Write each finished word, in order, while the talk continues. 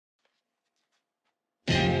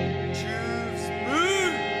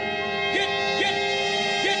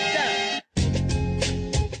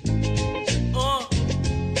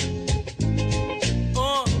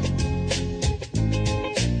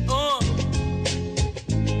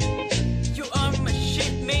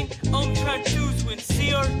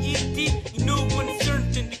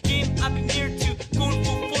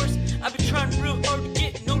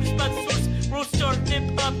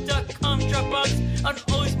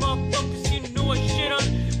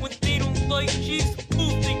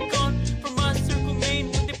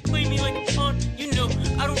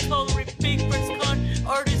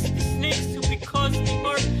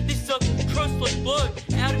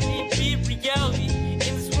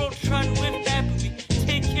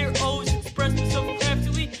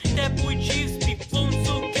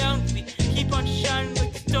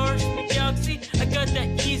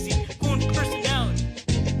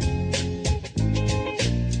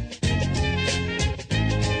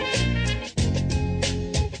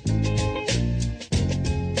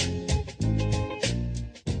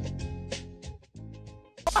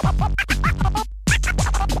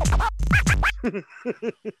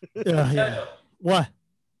Yeah. What?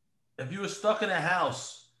 If you were stuck in a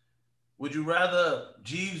house, would you rather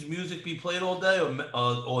Jeeves' music be played all day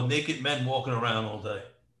or naked men walking around all day?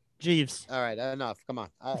 Jeeves. All right, enough. Come on.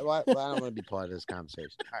 I don't want to be part of this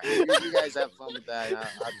conversation. All right, you guys have fun with that.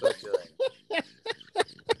 I'll talk to you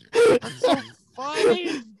later. That's so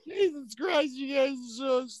funny. Jesus Christ, you guys are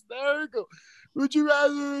so hysterical. Would you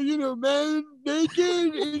rather, men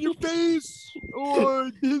naked in your face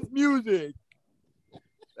or his music?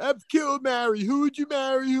 That's kill or marry. Who would you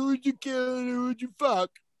marry? Who would you kill? And who would you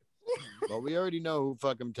fuck? Well, we already know who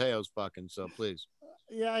fucking Mateo's fucking, so please.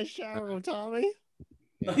 Yeah, I shower with Tommy.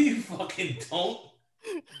 No, you fucking don't.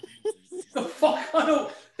 The fuck? I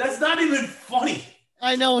don't. That's not even funny.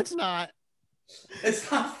 I know it's not. It's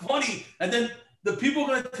not funny. And then the people are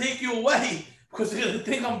going to take you away because they're going to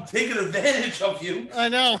think I'm taking advantage of you. I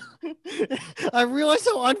know. I realized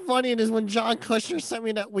how unfunny it is when John Kushner sent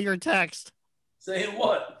me that weird text. Saying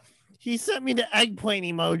what? He sent me the eggplant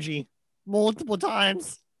emoji multiple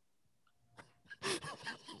times.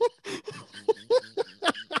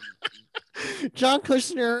 John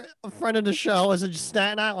Kushner, a friend of the show, is a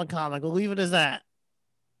Staten Island comic. We'll leave it as that.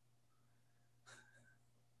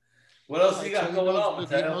 What else you got going on?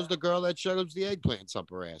 He knows the girl that shoves the eggplants up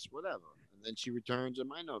her ass, whatever. And then she returns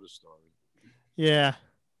and I know the story. Yeah,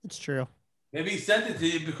 it's true. Maybe he sent it to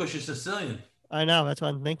you because you're Sicilian. I know, that's what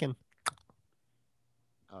I'm thinking.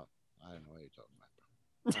 Oh, I don't know what you're talking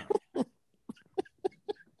about.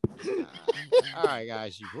 All right,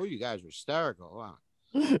 guys. You guys were hysterical,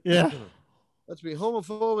 huh? Yeah. Let's be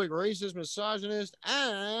homophobic, racist, misogynist,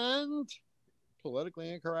 and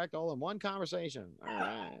politically incorrect all in one conversation. All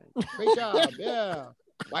right. Great job. Yeah.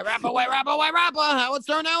 White rapper, white rapper, white rapper. How it's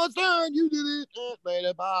turn, how it's turn. You did it.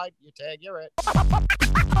 Later, bye. You tag, you're it.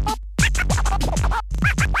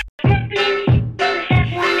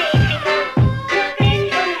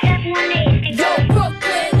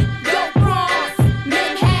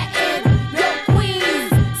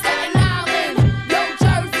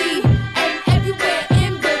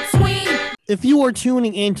 If you are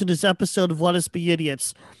tuning into this episode of Let Us Be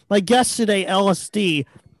Idiots, my guest today, LSD,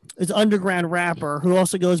 is an underground rapper who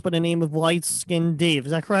also goes by the name of Light Skin Dave.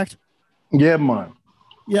 Is that correct? Yeah, man.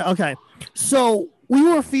 Yeah, okay. So we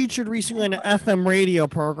were featured recently in an FM radio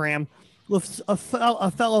program with a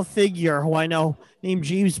fellow figure who I know named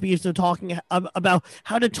James Beaver talking about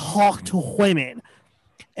how to talk to women.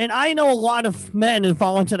 And I know a lot of men who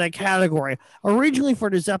fall into that category. Originally for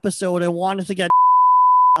this episode, I wanted to get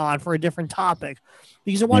on for a different topic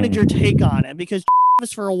because I wanted your take on it, because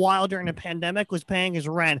for a while during the pandemic was paying his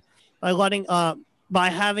rent by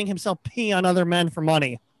having himself pee on other men for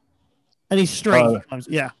money, and he's straight.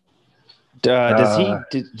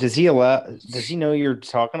 Does he know you're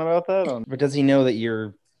talking about that, or does he know that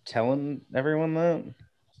you're telling everyone that?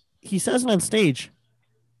 He says it on stage.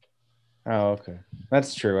 Oh, okay,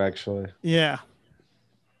 that's true actually. Yeah.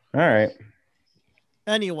 All right.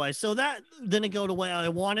 Anyway, so that didn't go the way I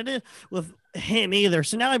wanted it with him either.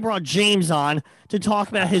 So now I brought James on to talk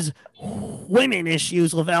about his women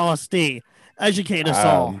issues with LSD. Educate us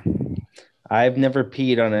all. I've never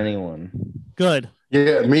peed on anyone. Good.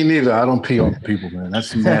 Yeah, me neither. I don't pee on people, man. That's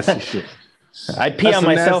some nasty shit. I pee on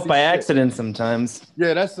myself by accident sometimes.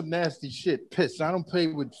 Yeah, that's some nasty shit. Piss. I don't play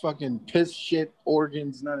with fucking piss, shit,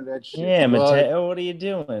 organs, none of that shit. Yeah, Mateo, what are you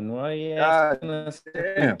doing? Why are you asking us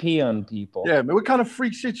to pee on people? Yeah, man. What kind of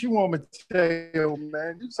freak shit you want, Mateo,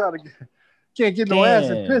 man? You can't get no ass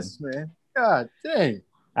and piss, man. God dang.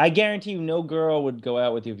 I guarantee you no girl would go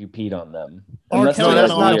out with you if you peed on them. R. Kelly got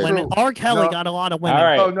a lot of women. R. Kelly got a lot of women. All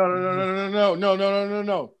right. Oh,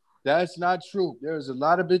 no. That's not true. There's a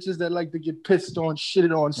lot of bitches that like to get pissed on,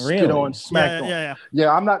 shitted on, spit on, smacked on.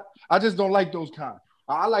 Yeah, I just don't like those kind.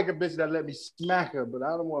 I like a bitch that let me smack her, but I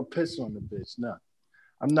don't want to piss on the bitch. No.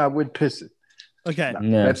 I'm not with pissing. Okay.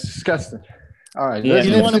 No. That's disgusting. All right. Yeah.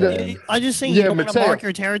 I just think you don't want to mark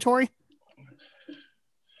your territory.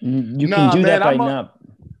 You can do that by not.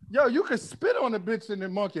 Yo, you can spit on a bitch and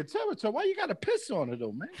then mark your territory. Why you got to piss on her,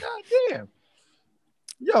 though, man? God damn.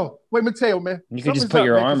 Yo, wait, Mateo, man. You can just put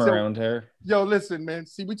your arm around her. Yo, listen, man.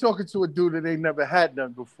 See, we talking to a dude that ain't never had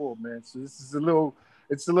none before, man. So this is a little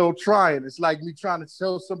trying. It's like me trying to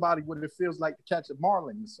show somebody what it feels like to catch a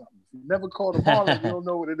marlin or something. If you never caught a marlin, you don't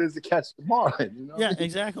know what it is to catch a marlin. You know? Yeah,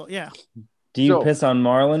 exactly. Yeah. Do you piss on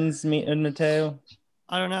marlins, Mateo?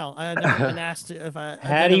 I don't know. I never been asked if I.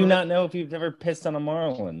 How do you not know if you've ever pissed on a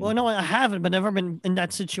marlin? Well, no, I haven't, but never been in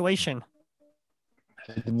that situation.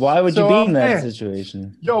 Why would you be in that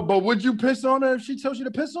situation? Yo, but would you piss on her if she tells you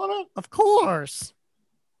to piss on her? Of course.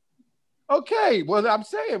 Okay, well, I'm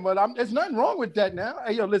saying, there's nothing wrong with that now.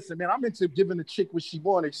 Hey, yo, listen, man, I'm into giving a chick what she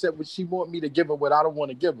wants, except what she want me to give her what I don't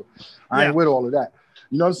want to give her. I ain't with all of that.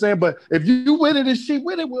 You know what I'm saying? But if you with it and she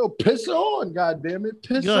with it, we'll piss her on, goddamn it.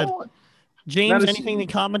 Piss on. James, anything to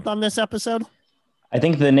comment on this episode? I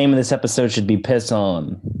think the name of this episode should be Piss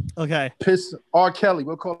On. Okay. Piss R. Kelly.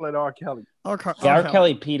 We'll call it R. Kelly. R.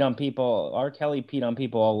 Kelly peed on people. R. Kelly peed on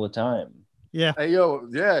people all the time. Yeah. Hey, yo,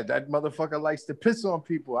 yeah, that motherfucker likes to piss on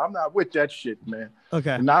people. I'm not with that shit, man.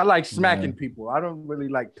 Okay. And I like smacking people. I don't really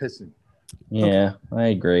like pissing. Yeah, I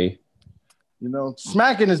agree. You know,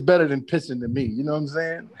 smacking is better than pissing to me. You know what I'm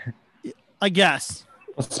saying? I guess.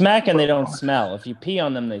 Well, smacking, they don't smell. If you pee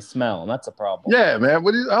on them, they smell, and that's a problem. Yeah, man.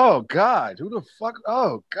 Oh, God. Who the fuck?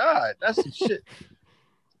 Oh, God. That's some shit.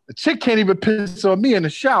 A chick can't even piss on me in the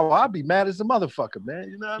shower. I'll be mad as a motherfucker, man.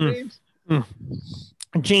 You know what I mean?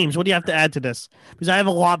 James, what do you have to add to this? Because I have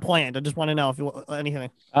a lot planned. I just want to know if you want anything.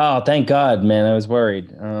 Oh, thank God, man. I was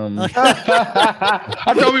worried. I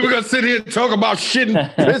thought we were going to sit here and talk about shit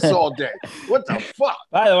and piss all day. What the fuck?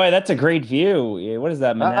 By the way, that's a great view. What is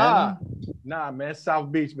that, Manhattan? Nah, man.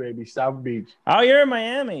 South Beach, baby. South Beach. Oh, you're in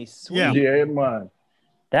Miami. Sweet. Yeah, man.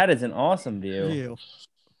 That is an awesome view.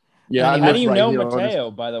 Yeah. How do you know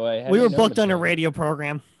Mateo, by the way? We were booked on a radio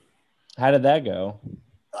program. How did that go?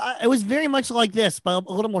 It was very much like this, but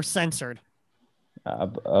a little more censored.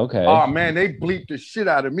 Okay. Oh, man, they bleeped the shit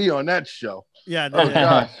out of me on that show. Yeah.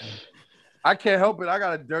 God. I can't help it. I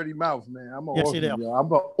got a dirty mouth, man. I'm an orphan.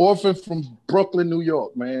 I'm an orphan from Brooklyn, New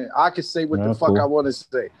York, man. I can say what the fuck I want to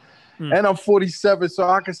say. And I'm 47, so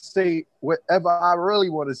I can say whatever I really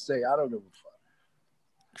want to say. I don't give a fuck.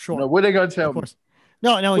 Sure. You know, what are they going to tell me?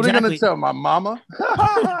 No, what exactly. What are they going to tell my mama?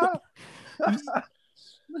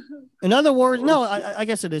 In other words, no, I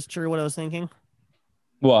guess it is true what I was thinking.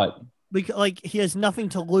 What? Because, like, he has nothing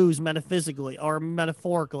to lose metaphysically or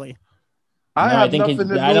metaphorically. I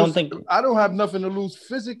don't have nothing to lose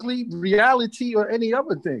physically, reality, or any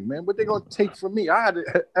other thing, man. What they gonna take from me?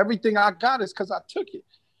 Everything I got is because I took it.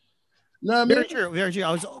 You know what I mean? Very true. Very true.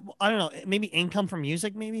 I don't know, maybe income from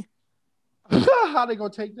music, maybe. How they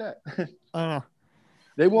gonna take that? I don't know.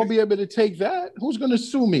 They won't be able to take that. Who's gonna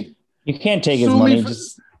sue me? You can't take his money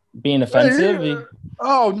just being offensive.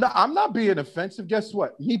 Oh, no, I'm not being offensive. Guess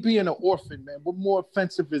what? Me being an orphan, man. What more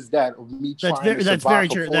offensive is that of me trying to survive? That's very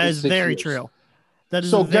true. That is very true. That is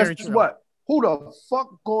so very guess true. What? Who the fuck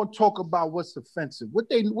gonna talk about what's offensive? What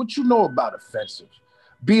you know about offensive?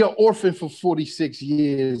 Be an orphan for 46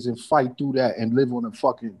 years and fight through that and live on a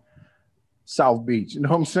fucking South Beach. You know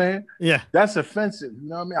what I'm saying? Yeah. That's offensive. You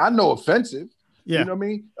know what I mean? I know offensive. Yeah. You know what I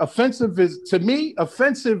mean? Offensive is, to me,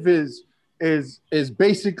 offensive is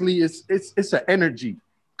basically it's an energy.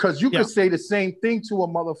 Because you could say the same thing to a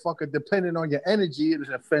motherfucker depending on your energy. It is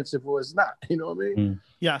offensive or it's not. You know what I mean?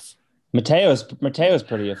 Yes. Mateo's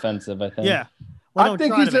pretty offensive, I think. Yeah. Well,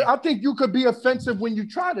 I think you could be offensive when you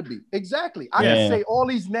try to be. Exactly. I can say all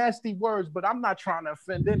these nasty words, but I'm not trying to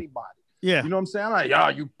offend anybody. Yeah. You know what I'm saying? I'm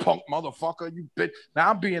like, you punk motherfucker, you bitch. Now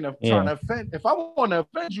I'm being trying to offend. If I want to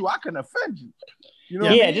offend you, I can offend you. You know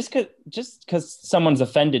what I mean? just because someone's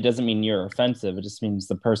offended doesn't mean you're offensive. It just means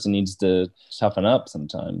the person needs to toughen up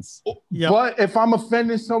sometimes. But if I'm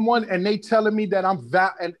offending someone and they telling me that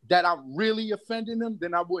I'm really offending them,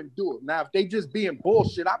 then I wouldn't do it. Now, if they just being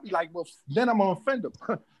bullshit, I'd be like, well, then I'm gonna offend them.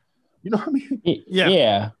 You know what I mean?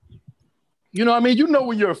 Yeah. You know what I mean? You know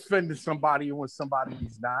when you're offending somebody and when somebody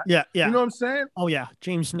is not. Yeah. You know what I'm saying? Oh yeah,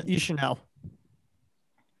 James, you should know.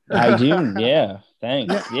 I do. Yeah.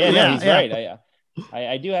 Thanks. Yeah. He's right.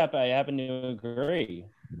 I happen to agree.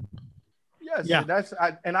 Yes,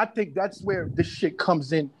 and I think that's where this shit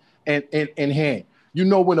comes in hand. You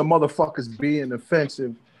know when a motherfucker's being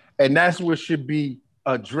offensive, and that's what should be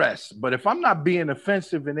addressed. But if I'm not being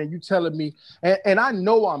offensive, and then you telling me, and I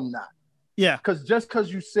know I'm not, because just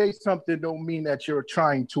because you say something don't mean that you're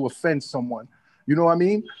trying to offend someone. You know what I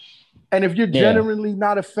mean? And if you're genuinely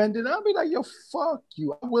not offended, I'll be like, yo, fuck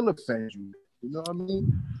you. I will offend you. You know what I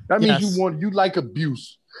mean? That means you like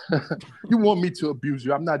abuse. You want me to abuse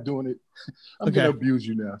you. I'm not doing it. I'm going to abuse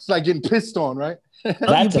you now. It's like getting pissed on, right?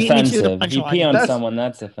 That's offensive. If you pee on someone,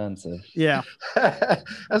 that's offensive. Yeah.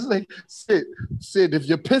 That's like, Sid, if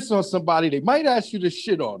you piss on somebody, they might ask you to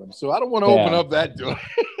shit on them. So I don't want to open up that door.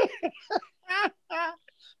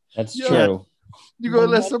 That's true. You going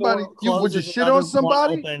to let somebody, would you shit on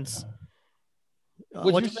somebody?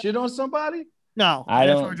 Would you shit on somebody? No, I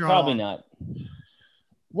don't. Probably not.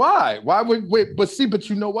 Why? Why would wait? But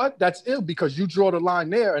you know what? That's ill because you draw the line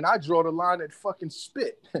there, and I draw the line at fucking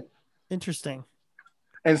spit. Interesting.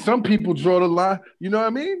 And some people draw the line. You know what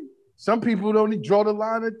I mean? Some people don't draw the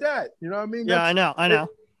line at that. You know what I mean? Yeah, I know.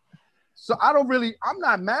 So I'm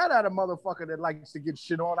not mad at a motherfucker that likes to get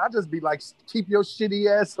shit on. I just be like, keep your shitty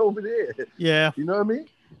ass over there. Yeah. You know what I mean?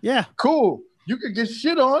 Yeah. Cool. You can get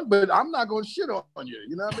shit on, but I'm not going to shit on you.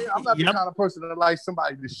 You know what I mean? I'm not the kind of person that likes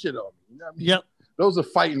somebody to shit on me. You know what I mean? Yep. Those are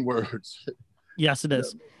fighting words. Yes, it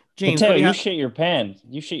is. James, Mateo, you shit your pants.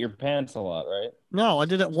 You shit your pants a lot, right? No, I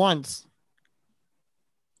did it once.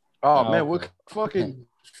 Oh man, what fucking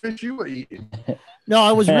fish you were eating? No,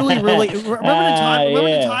 I was really. Remember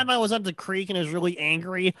the time I was at the creek and I was really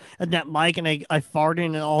angry at that mic and I farted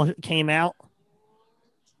and it all came out?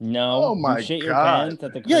 No. Oh my you shit God. Your pants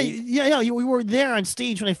at the creek? Yeah. We were there on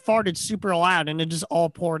stage when I farted super loud and it just all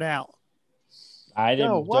poured out. I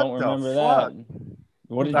don't remember that.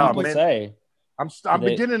 What did people say? I'm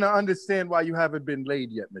beginning to understand why you haven't been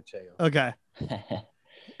laid yet, Mateo. Okay.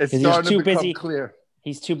 It's starting to become clear.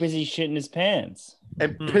 He's too busy shitting his pants.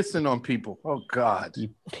 And pissing on people. Oh, God. You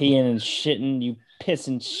peeing and shitting. You piss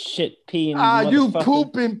and shit peeing. You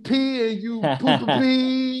poop and pee and you poop and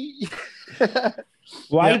pee.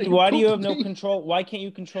 Why do you have no control? Why can't you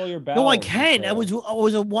control your bowels? No, I can. It was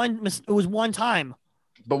one time.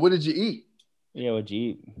 But what did you eat? Yeah, what'd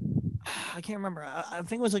you eat? I can't remember. I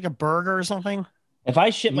think it was like a burger or something. If I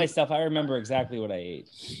shit myself, I remember exactly what I ate.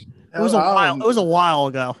 It was a while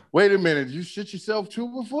ago. Wait a minute. You shit yourself too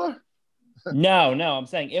before? No. I'm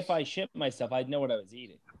saying if I shit myself, I'd know what I was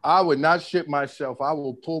eating. I would not shit myself. I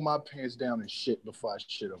will pull my pants down and shit before I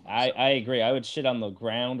shit on myself. I agree. I would shit on the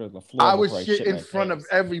ground or the floor. I would shit in front of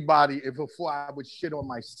everybody before I would shit on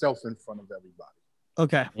myself in front of everybody.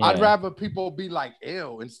 Okay. Yeah. I'd rather people be like,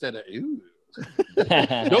 ew, instead of ew. Those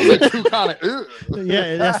are two kind of ew.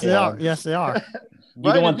 Yeah, yes, they are. Yes, they are.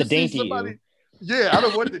 You don't want the dainty ew. Yeah, I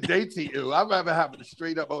don't want the dainty ew. I'd rather have it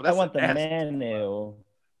straight up. Oh, that's I want the man ew.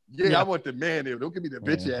 Yeah, I want the man ew. Don't give me the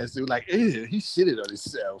bitch ass ew. Like, ew, he shitted on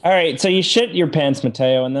himself. All right, so you shit your pants,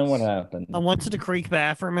 Mateo, and then what happened? I went to the creek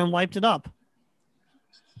bathroom and wiped it up.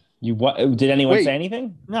 You what? Did anyone say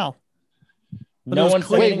anything? No. But no one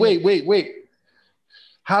said anything? Wait.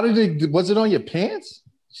 How did it? Was it on your pants?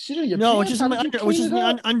 Shit on your pants? It was just in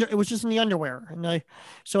the it was just in the underwear, and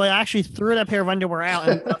so I actually threw that pair of underwear out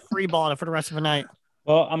and freeballed it for the rest of the night.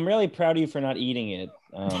 Well, I'm really proud of you for not eating it.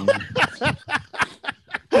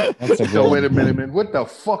 Wait a minute, man. What the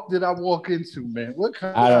fuck did I walk into, man? What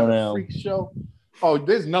kind of freak show? Oh,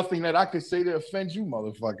 there's nothing that I could say to offend you,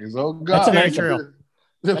 motherfuckers. Oh God,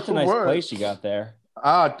 that's a nice place you got there.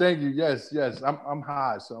 Thank you. Yes. I'm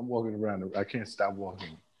high, so I'm walking around. I can't stop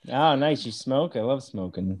walking. Oh, nice. You smoke? I love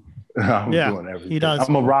smoking. I'm doing everything. He does.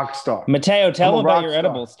 I'm a rock star. Mateo, tell him about your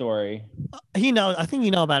edible story. He knows. I think you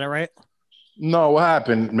know about it, right? No, what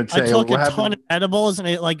happened, Mateo? I took a ton of edibles and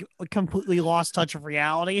it completely lost touch of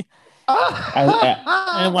reality.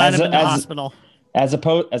 And wound up in the hospital. As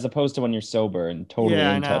opposed to when you're sober and totally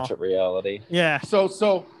in touch of reality. Yeah.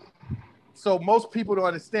 So most people don't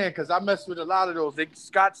understand because I mess with a lot of those.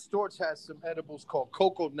 Scott Storch has some edibles called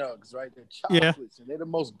Cocoa Nugs, right? They're chocolates, and they're the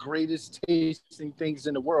most greatest tasting things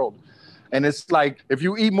in the world. And it's like if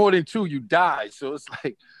you eat more than 2, you die. So it's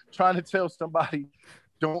like trying to tell somebody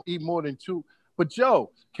don't eat more than 2. But Joe,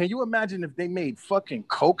 can you imagine if they made fucking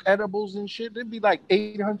Coke edibles and shit? They'd be like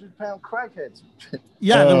 800-pound crackheads.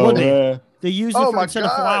 Yeah, they would be. They use it instead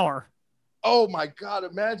of flour. Oh my God!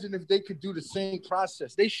 Imagine if they could do the same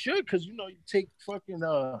process. They should, because you take fucking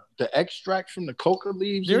the extract from the coca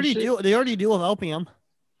leaves. They already do with opium.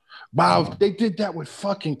 Wow, if they did that with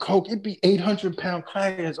fucking Coke, it'd be 800-pound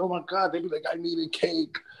crackheads. Oh my God, they'd be like, I need a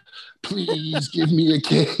cake. Please give me a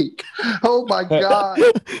cake. Oh my God.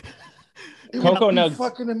 Cocoa Nugs.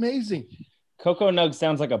 Fucking amazing. Cocoa Nugs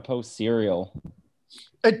sounds like a Post cereal.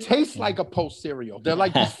 It tastes like a Post cereal. They're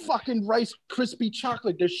like this fucking Rice Krispie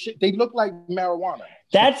chocolate. They're shit. They look like marijuana.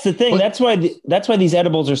 That's the thing. That's why these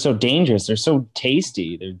edibles are so dangerous. They're so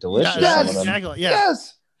tasty. They're delicious. Yes, exactly. Yeah.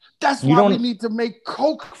 Yes. That's why we need to make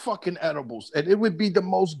Coke fucking edibles, and it would be the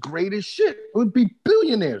most greatest shit. It would be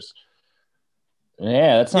billionaires.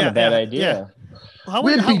 Yeah, that's not a bad idea.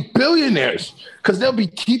 We'd be billionaires because they'll be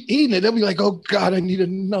keep eating it. They'll be like, "Oh God, I need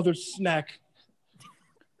another snack."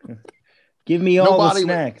 Give me all the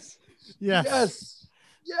snacks. Yes.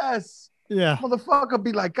 Yeah. Motherfucker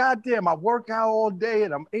be like, God damn, I work out all day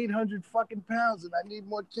and I'm 800 fucking pounds and I need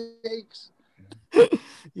more cakes.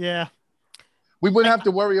 Yeah. We wouldn't have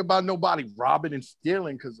to worry about nobody robbing and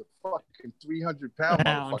stealing because a fucking 300-pound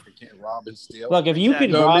motherfucker can't rob and steal. Look, if you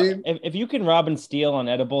can if you can rob and steal on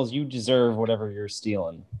edibles, you deserve whatever you're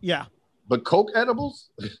stealing. Yeah. But Coke edibles?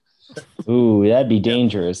 Ooh, that'd be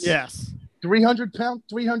dangerous. Yes. 300-pound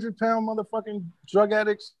motherfucking drug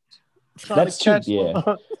addicts. That's too,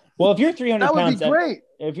 yeah. Well, if you're 300 That would pounds, be great.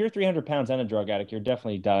 If you're 300 pounds and a drug addict, you're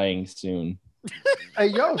definitely dying soon. Hey,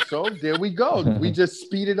 yo, so there we go. We just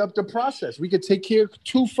speeded up the process. We could take care of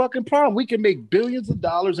 2 fucking problems. We can make billions of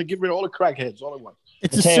dollars and get rid of all the crackheads all at once.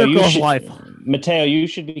 It's a circle of life. Mateo, you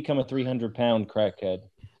should become a 300-pound crackhead.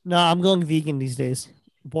 No, I'm going vegan these days.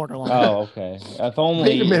 Borderline. Oh, okay. If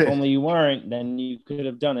only you weren't, then you could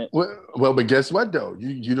have done it. Well, but guess what though?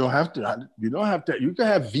 You don't have to. You don't have to. You can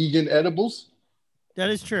have vegan edibles.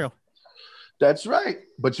 That is true. That's right.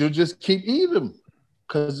 But you'll just keep eating them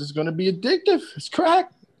because it's going to be addictive. It's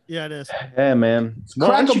crack. Yeah, it is. Yeah, man.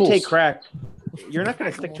 Why don't you take crack? You're not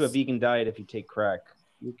going to stick to a vegan diet if you take crack.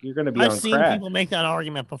 You're going to be on crack. I've seen people make that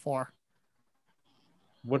argument before.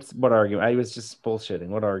 What argument? I was just bullshitting.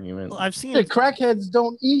 What argument? Well, I've seen crackheads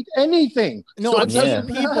don't eat anything. No, I've seen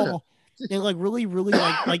people in like really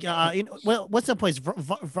what's that place?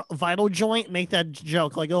 Vital Joint make that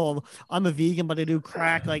joke like, oh, I'm a vegan, but I do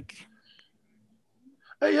crack. Like,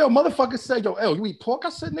 hey, yo, motherfucker say, yo, you eat pork? I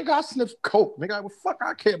said, nigga, I sniff coke. Nigga,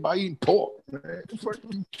 I care about eating pork. Man. What the fuck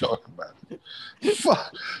are you talking about?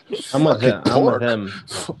 Fuck. I'm with him.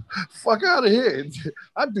 Fuck out of here.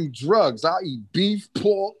 I do drugs. I eat beef,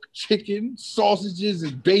 pork, chicken, sausages,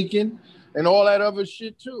 and bacon, and all that other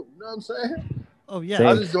shit, too. You know what I'm saying? Oh, yeah. Same.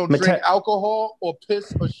 I just don't drink alcohol or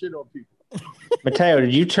piss or shit on people. Mateo,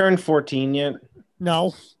 did you turn 14 yet?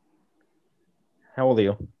 No. How old are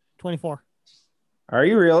you? 24. Are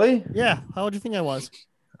you really? Yeah. How old do you think I was?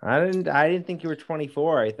 I didn't think you were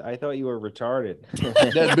 24. I thought you were retarded.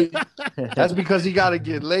 That's because he got to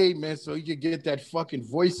get laid, man, so he can get that fucking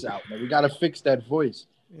voice out, man. We got to fix that voice.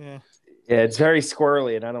 Yeah. Yeah, it's very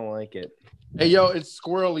squirrely, and I don't like it. Hey, yo, it's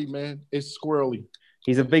squirrely, man. It's squirrely.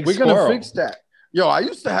 He's a big squirrel. We're going to fix that. Yo, I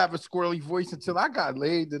used to have a squirrely voice until I got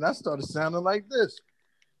laid, and I started sounding like this.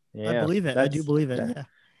 Yeah, I believe it. I do believe it. Yeah.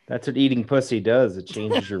 That's what eating pussy does. It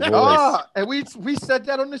changes your voice. And we said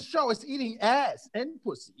that on the show. It's eating ass and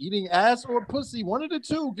pussy. Eating ass or pussy, one of the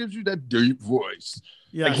two gives you that deep voice.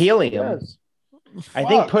 Yeah, like helium. Yes. I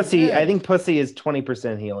think pussy is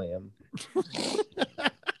 20% helium.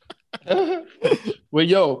 Well,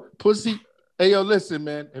 yo, pussy. Hey, yo, listen,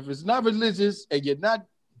 man. If it's not religious and you're not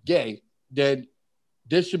gay, then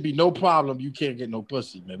there should be no problem. You can't get no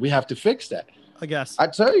pussy, man. We have to fix that. I guess. I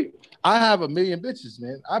tell you, I have a million bitches,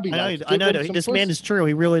 man. I know. This man is true.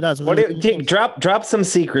 He really does. Drop some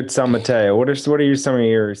secrets on Mateo. What are some of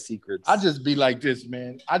your secrets? I just be like this,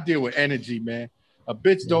 man. I deal with energy, man. A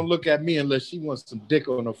bitch don't look at me unless she wants some dick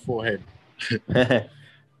on her forehead.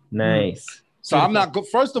 Nice. So I'm not.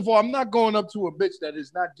 First of all, I'm not going up to a bitch that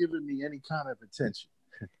is not giving me any kind of attention.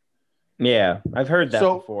 Yeah, I've heard that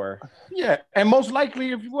before. Yeah, and most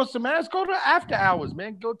likely, if you want some ass, go to after hours,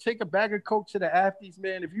 man. Go take a bag of coke to the afties,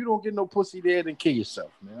 man. If you don't get no pussy there, then kill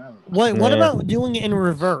yourself, man. What about doing it in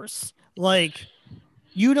reverse? Like,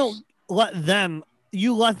 you don't let them.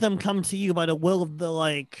 You let them come to you by the will of the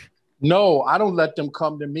like. No, I don't let them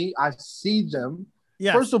come to me. I see them.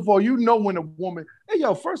 Yes. First of all, you know when a woman. Hey,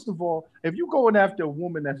 yo. First of all, if you're going after a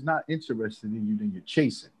woman that's not interested in you, then you're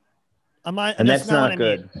chasing. And that's not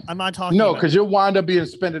good. I'm not talking. No, because you'll wind up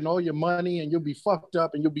spending all your money and you'll be fucked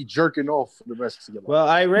up and you'll be jerking off for the rest of your life. Well,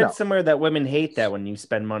 I read somewhere that women hate that when you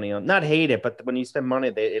spend money on, not hate it, but when you spend money,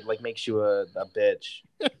 it like makes you a bitch.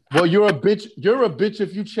 Well, you're a bitch. You're a bitch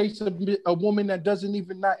if you chase a woman that doesn't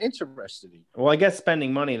even not interested in you. Well, I guess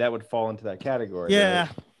spending money, that would fall into that category. Yeah.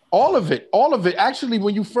 Right? All of it. Actually,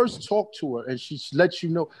 when you first talk to her and she lets you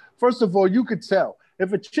know, first of all, you could tell.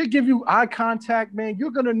 If a chick give you eye contact, man, you're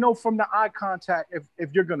going to know from the eye contact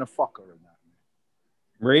if you're going to fuck her or not.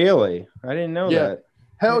 Really? I didn't know that.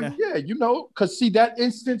 Hell yeah, you know, because see that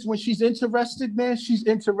instance when she's interested, man, she's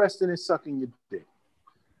interested in sucking your dick.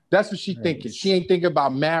 That's what she's thinking. She ain't thinking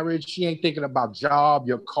about marriage. She ain't thinking about job,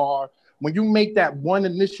 your car. When you make that one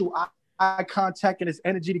initial eye contact and it's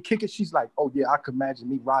energy to kick it, she's like, oh yeah, I could imagine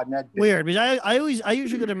me riding that dick. Weird, because I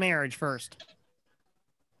usually go to marriage first.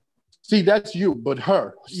 See, that's you, but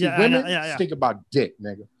her. See, women think about dick,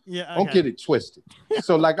 nigga. Yeah, don't get it twisted.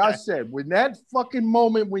 So, like I said, when that fucking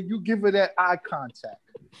moment when you give her that eye contact,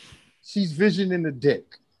 she's visioning the dick.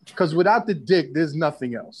 Because without the dick, there's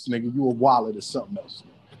nothing else, nigga. You a wallet or something else,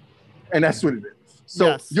 and that's what it is.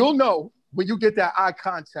 So you'll know when you get that eye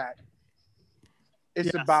contact,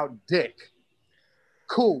 it's about dick.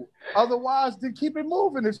 Cool. Otherwise, then keep it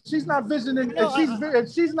moving. If she's not visioning,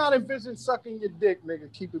 if she's not envisioning sucking your dick,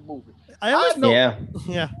 nigga, keep it moving. I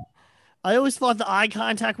always thought the eye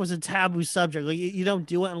contact was a taboo subject. Like you don't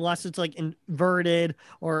do it unless it's like inverted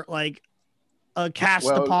or like cast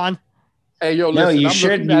upon. Hey, yo,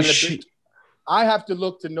 listen. I have to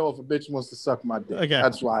look to know if a bitch wants to suck my dick. Okay.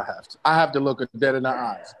 That's why I have to. I have to look at dead in her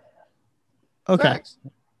eyes. Okay. Facts.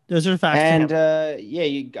 Those are facts.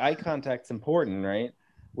 And eye contact's important, right?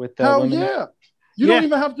 With hell women. Yeah. You don't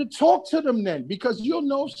even have to talk to them then because you'll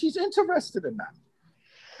know if she's interested in that.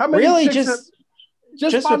 How many really just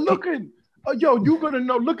by looking? You're gonna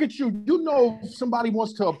know. Look at you. You know if somebody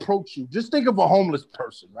wants to approach you. Just think of a homeless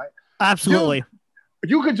person, right? Absolutely.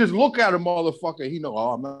 You could just look at a motherfucker. He know,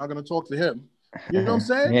 I'm not gonna talk to him. You know what I'm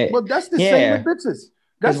saying? But that's the same with bitches.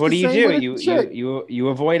 Because what do? You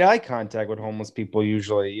avoid eye contact with homeless people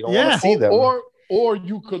usually. You don't want to see them. Or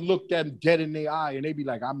you could look them dead in the eye and they be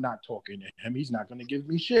like, I'm not talking to him. He's not gonna give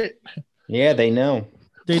me shit. Yeah, they know.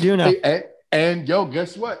 They do know. And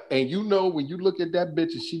guess what? And you know when you look at that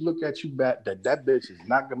bitch and she look at you back, that bitch is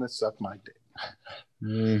not gonna suck my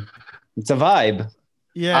dick. It's a vibe.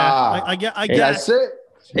 Yeah, I get. That's it.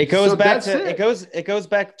 It goes back to it goes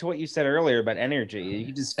back to what you said earlier about energy. You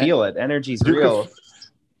can just feel it. Energy's real.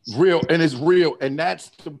 Real, and it's real, and that's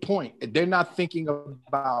the point. They're not thinking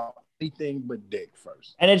about anything but dick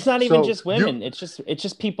first. And it's not even just women. It's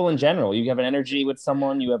just people in general. You have an energy with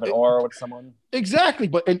someone, you have an aura with someone. Exactly.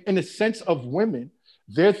 But in the sense of women,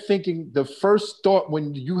 they're thinking the first thought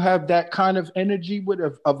when you have that kind of energy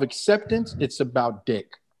of acceptance, it's about dick.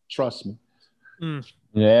 Trust me.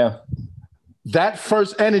 Yeah. That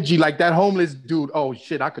first energy, like that homeless dude, oh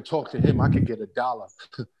shit, I could talk to him, I could get $1.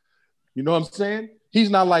 You know what I'm saying? He's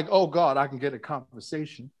not like, oh God, I can get a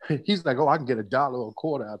conversation. He's like, oh, I can get $1 or a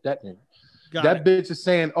quarter out that nigga. That bitch is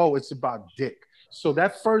saying, oh, it's about dick. So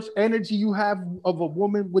that first energy you have of a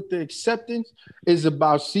woman with the acceptance is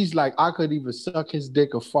about, she's like, I could either suck his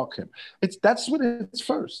dick or fuck him. That's what it's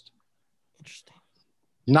first. Interesting.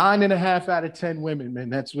 9.5 out of 10 women, man,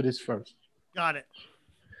 that's what it's first. Got it.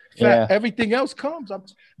 Yeah. Everything else comes.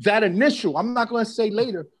 That initial, I'm not going to say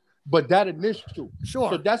later, but that initial.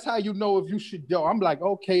 Sure. So that's how you know if you should go. I'm like,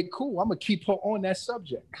 okay, cool. I'm going to keep her on that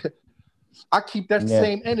subject. I keep that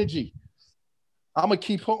same energy. I'm going to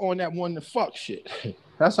keep her on that one to fuck shit.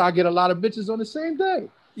 That's how I get a lot of bitches on the same day.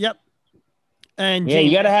 Yep. And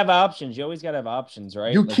you got to have options. You always got to have options,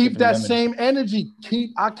 right? You keep that same energy.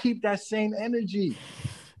 I keep that same energy.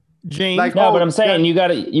 James. Like, but I'm saying you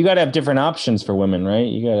gotta have different options for women, right?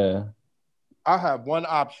 You gotta. I have one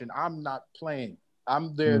option. I'm not playing.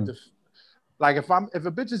 I'm there. Like if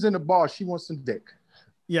a bitch is in the bar, she wants some dick.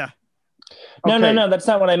 Yeah. Okay. No. That's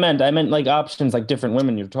not what I meant. I meant like options, like different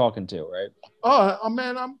women you're talking to, right? Oh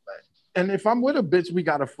man, and if I'm with a bitch, we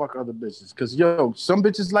gotta fuck other bitches. Cause some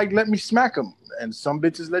bitches like let me smack them, and some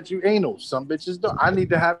bitches let you anal. Some bitches don't. I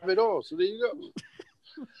need to have it all. So there you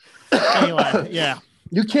go. Anyway, yeah.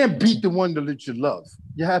 You can't beat the one that you love.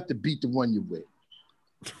 You have to beat the one you're with.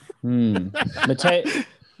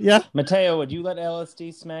 Mateo, would you let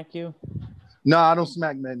LSD smack you? No, I don't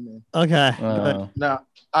smack men, man. Okay. No,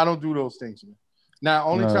 I don't do those things, man. Now,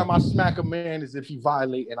 only time I smack a man is if he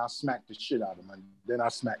violate and I smack the shit out of him. Then I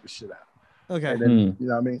smack the shit out of him. Okay. Then, you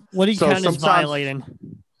know what I mean? What do you count as violating?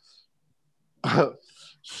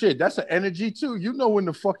 Shit, that's an energy too. You know when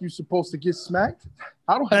the fuck you supposed to get smacked?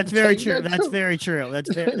 I don't have That's very true. That's very true.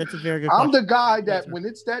 That's a very good I'm point. the guy that when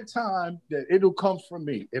it's that time that it'll come from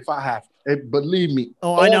me if I have to. Believe me.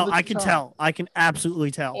 Oh, I know. I can tell. I can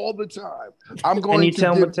absolutely tell. All the time. I'm going to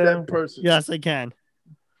give that person. Yes, I can.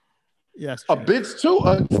 Yes. A bitch too.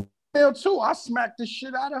 A female too. I smack the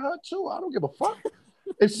shit out of her too. I don't give a fuck.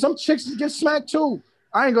 If some chicks get smacked too,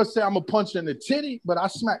 I ain't gonna say I'm gonna punch her in the titty, but I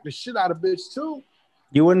smack the shit out of bitch too.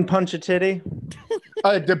 You wouldn't punch a titty?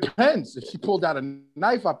 It depends. If she pulled out a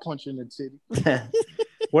knife, I punch her in the titty.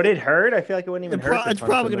 Would it hurt? I feel like it wouldn't even hurt. It's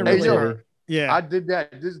probably gonna really hurt. Yeah, I did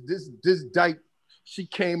that. This dyke, she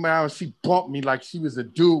came out and she bumped me like she was a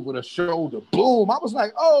dude with a shoulder. Boom! I was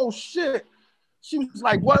like, oh shit. She was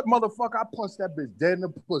like, what, motherfucker? I punched that bitch dead in the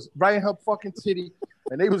pussy, right in her fucking titty.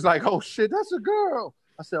 And they was like, oh shit, that's a girl.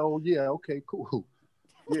 I said, oh yeah, okay, cool.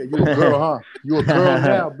 Yeah, you a girl, huh? You a girl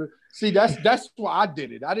now, but see, that's why I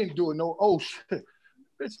did it. I didn't do it. No, oh shit,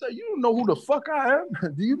 bitch, you don't know who the fuck I am.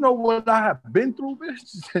 Do you know what I have been through,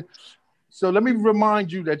 bitch? So let me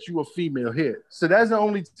remind you that you a female here. So that's the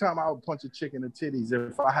only time I would punch a chick in the titties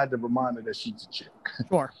if I had to remind her that she's a chick.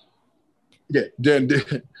 Sure. Yeah, then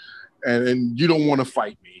and you don't want to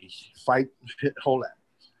fight me. Fight, hold that.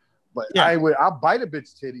 But yeah. I'll bite a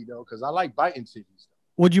bitch titty though, because I like biting titties.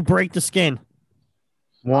 Would you break the skin?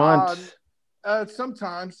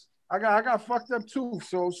 Sometimes I got fucked up too,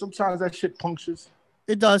 so sometimes that shit punctures.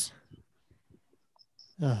 It does.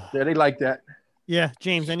 Yeah, they like that. Yeah,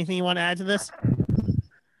 James, anything you want to add to this?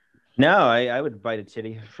 No, I would bite a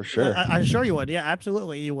titty for sure. I'm sure you would. Yeah,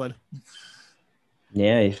 absolutely, you would.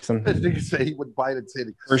 Yeah, Nigga say he would bite a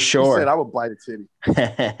titty for sure. He said I would bite a titty.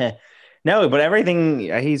 No, but everything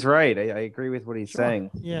he's right. I agree with what he's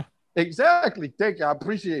saying. Yeah. Exactly. Thank you. I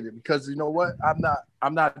appreciate it because you know what?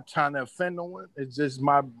 I'm not trying to offend no one. It's just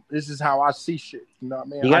this is how I see shit. You know what I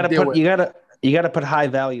mean? You gotta put high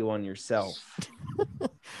value on yourself.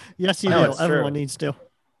 Yes, you do. Everyone needs to.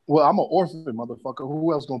 Well, I'm an orphan, motherfucker.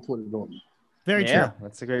 Who else gonna put it on me? Very true.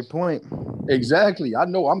 That's a great point. Exactly. I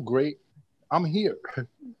know I'm great. I'm here.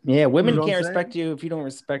 Yeah, women can't respect you if you don't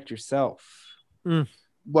respect yourself.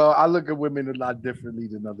 Well, I look at women a lot differently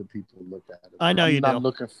than other people look at them. I know you do. I'm not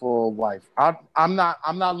looking for a wife. I'm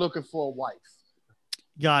not looking for a wife.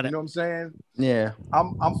 Got it. You know what I'm saying? Yeah.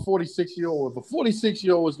 I'm 46-year-old. If a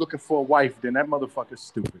 46-year-old is looking for a wife, then that motherfucker's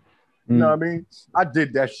stupid. You know what I mean? I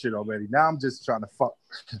did that shit already. Now I'm just trying to fuck.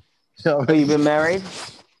 You know what I mean? You've been married?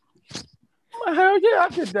 Hell yeah, I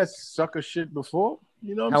did that sucker shit before.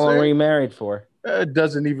 You know what I'm saying? How long were you married for? It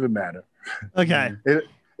doesn't even matter. Okay.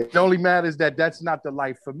 It only matters that that's not the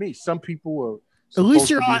life for me. Some people are. At least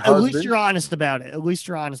you're honest about it.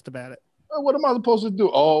 What am I supposed to do?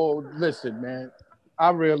 Oh, listen, man. I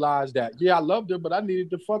realized that. Yeah, I loved her, but I needed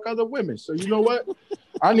to fuck other women. So you know what?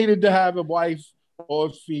 I needed to have a wife or a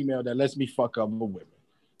female that lets me fuck other women.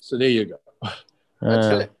 So there you go. That's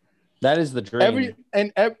it. That is the dream.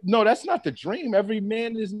 No, that's not the dream. Every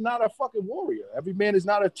man is not a fucking warrior. Every man is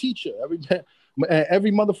not a teacher.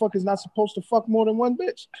 Every motherfucker is not supposed to fuck more than one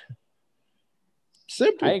bitch.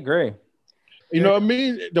 Simple. I agree. You know what I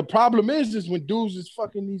mean? The problem is when dudes is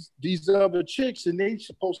fucking these other chicks and they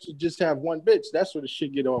supposed to just have one bitch. That's where the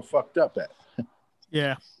shit get all fucked up at.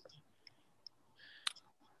 Yeah.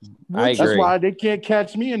 I agree. That's why they can't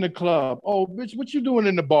catch me in the club. Oh, bitch, what you doing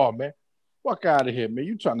in the bar, man? Fuck out of here, man.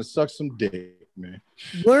 You trying to suck some dick, man.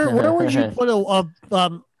 Where would you put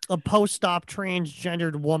a post-op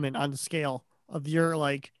transgendered woman on the scale of your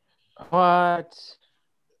like? What?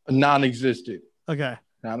 Non-existent. Okay.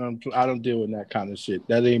 I don't deal with that kind of shit.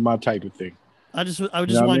 That ain't my type of thing. I was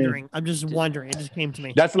just wondering. I'm just wondering. It just came to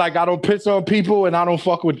me. That's like I don't piss on people and I don't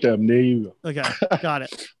fuck with them. There you go. Okay, got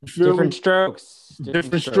it. Different strokes.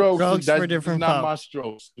 Different strokes. That's for different not my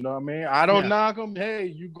strokes. You know what I mean? I don't knock them. Hey,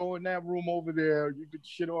 you go in that room over there. You could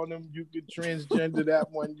shit on them. You could transgender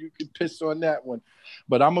that one. You could piss on that one.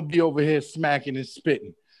 But I'm gonna be over here smacking and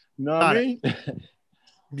spitting. You know what I mean?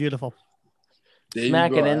 Beautiful.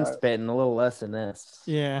 Smacking and spitting, a little less than this.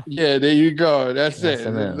 Yeah. Yeah, there you go. That's it.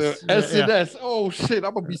 S&S. Oh shit,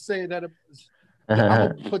 I'm gonna be saying that. I'm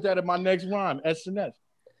gonna put that in my next rhyme. S&S.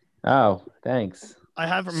 Oh, thanks. I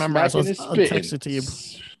have remembered. I'll text it to you.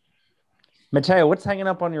 Mateo, what's hanging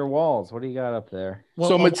up on your walls? What do you got up there?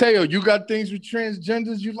 Mateo, you got things with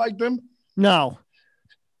transgenders? You like them? No.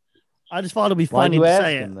 I just thought it'd be funny to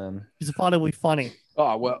say it. Then? Just thought it'd be funny.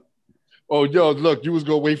 Oh well. Oh, yo, look, you was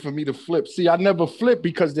gonna wait for me to flip. See, I never flip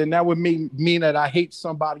because then that would mean that I hate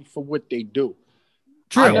somebody for what they do.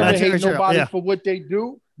 True. I never hate nobody for what they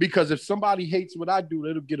do because if somebody hates what I do,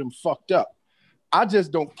 it'll get them fucked up. I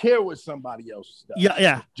just don't care what somebody else does.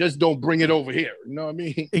 Yeah. Just don't bring it over here. You know what I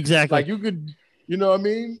mean? Exactly. Like you could, you know what I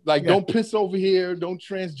mean? Like don't piss over here. Don't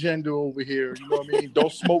transgender over here. You know what I mean?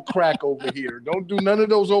 Don't smoke crack over here. Don't do none of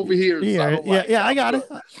those over here. I got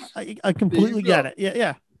it. I completely get it.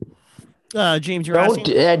 Yeah. James, you're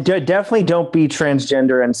definitely don't be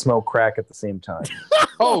transgender and smoke crack at the same time.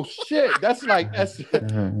 Oh shit! That's like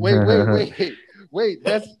wait.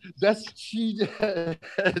 That's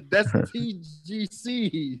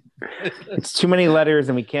TGC. It's too many letters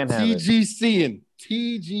and we can't have TGC.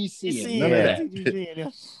 None of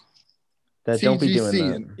that. Don't be doing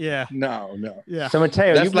that. Yeah. No. Yeah. So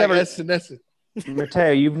Mateo, that's like S&S.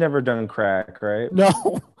 Mateo, you've never done crack, right?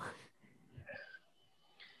 No.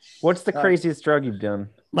 What's the craziest drug you've done?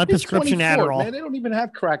 My prescription Adderall. Man, they don't even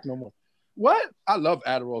have crack no more. What? I love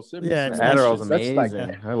Adderall. Yeah, Adderall's amazing.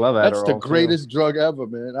 I love Adderall. That's the greatest drug ever,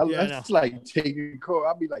 man. That's like taking coke.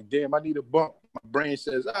 I'll be like, damn, I need a bump. My brain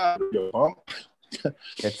says, I need a bump.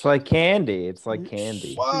 It's like candy.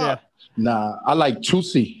 Yeah. Nah, I like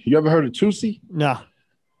Tusi. You ever heard of Tusi? No.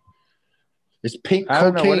 It's pink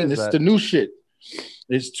cocaine. It's the new shit.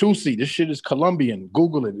 It's 2C. This shit is Colombian.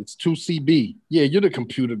 Google it. It's 2CB. Yeah, you're the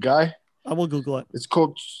computer guy. I will Google it. It's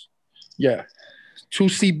called,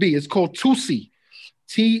 2CB. It's called Tusi.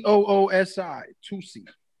 TOOSI. Tusi.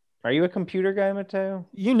 Are you a computer guy, Mateo?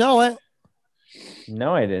 You know it.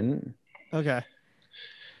 No, I didn't. Okay.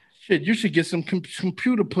 Shit, you should get some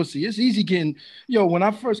computer pussy. It's easy getting. When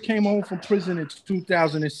I first came home from prison in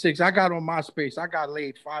 2006, I got on MySpace. I got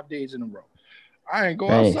laid 5 days in a row. I ain't go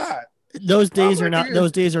outside. Those days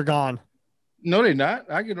are gone. No, they're not.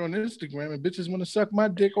 I get on Instagram and bitches want to suck my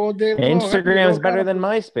dick all day long. Instagram is better than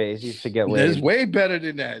MySpace. You should get laid. It's way better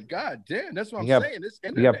than that. God damn, that's what I'm saying. This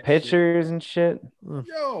you got pictures shit. And shit.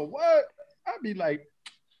 Yo, what? I'd be like,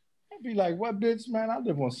 what, bitch, man? I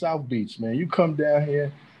live on South Beach, man. You come down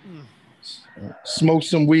here, smoke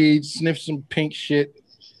some weed, sniff some pink shit,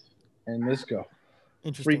 and let's go.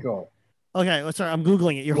 Interesting. Freak off. Okay, let's start. I'm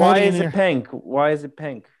Googling it. Why is it pink? Why is it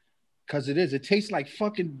pink? Because it is. It tastes like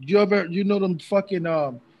fucking. You know them fucking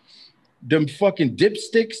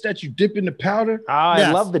dipsticks that you dip in the powder? Oh, yes.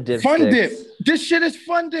 I love the dipsticks. Fun dip. This shit is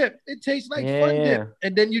fun dip. It tastes like fun dip.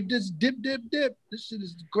 And then you just dip. This shit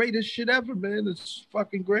is the greatest shit ever, man. It's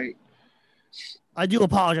fucking great. I do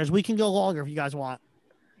apologize. We can go longer if you guys want.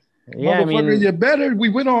 Yeah, I mean, you better. We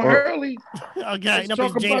went on early. Okay,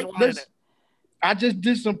 James I just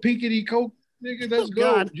did some pinkety coke, nigga. Let's go.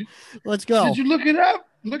 God. Let's go. Did you look it up?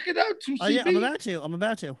 Look it up. 2CB. Yeah, I'm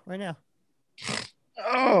about to right now.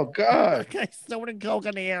 Oh God. Okay, throwing coke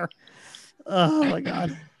in the air. Oh my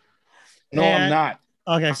God. No, I'm not.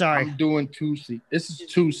 Okay, sorry. I'm doing 2C. This is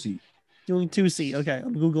 2C. Doing 2C. Okay,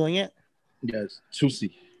 I'm Googling it. Yes,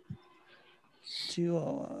 2C.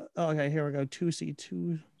 Okay, here we go.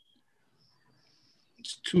 2C.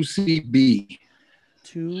 2CB.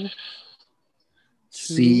 2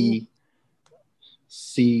 CCB.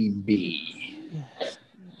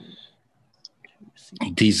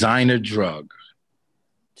 Designer drug.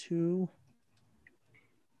 2CB.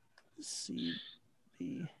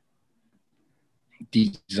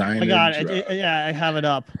 Designer I got drug. it. Yeah, I have it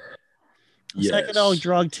up. Yes. Psychedelic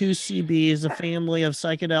drug 2CB is a family of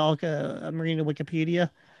psychedelic. I'm reading Wikipedia.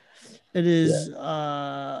 It is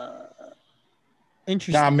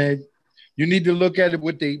interesting. Nah, man, you need to look at it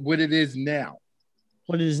what it is now.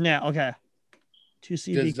 What it is now? Okay.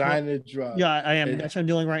 2CB designer drug. Yeah, I am. That's what I'm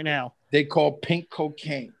doing right now. They call pink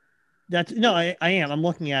cocaine. I am. I'm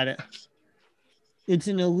looking at it. It's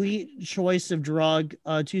an elite choice of drug.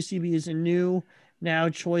 2CB is a new now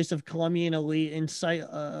choice of Colombian elite insight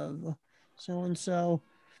of so and so.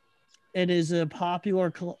 It is a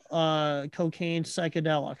popular cocaine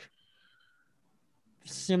psychedelic,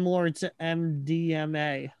 similar to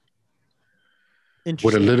MDMA.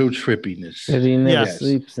 With a little trippiness. That he never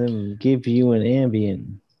sleeps and give you an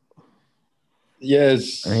Ambien.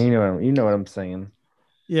 Yes. You know what I'm saying.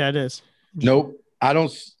 Yeah, it is. Nope. I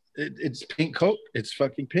don't. It's pink coke. It's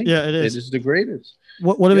fucking pink. Yeah, it is. It is the greatest.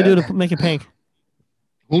 What do we do to make it pink?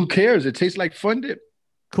 Who cares? It tastes like Fun Dip.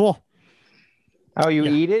 Cool. Oh, you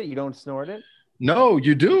eat it? You don't snort it? No,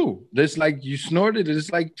 you do. It's like you snort it.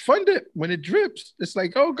 It's like Fun Dip. When it drips, it's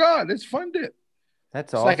like, oh God, it's Fun Dip.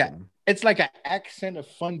 That's awesome. It's like an accent of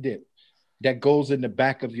Fun Dip that goes in the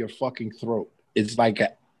back of your fucking throat. It's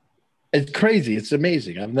it's crazy. It's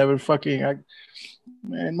amazing. I've never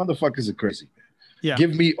man, motherfuckers are crazy. Yeah.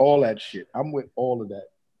 Give me all that shit. I'm with all of that.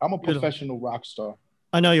 I'm a professional rock star.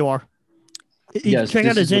 I know you are. Yes, check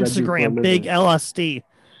out his Instagram, Big LSD.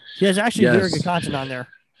 He has actually very good content on there.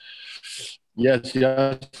 Yes,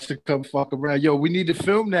 to come fuck around. Yo, we need to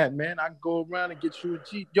film that, man. I can go around and get you a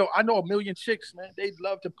G. Yo, I know a million chicks, man. They'd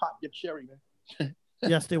love to pop your cherry, man.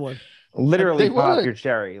 Yes, they would. Literally pop your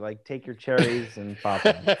cherry. Like take your cherries and pop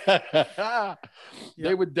them.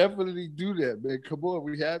 They would definitely do that, man. Come on,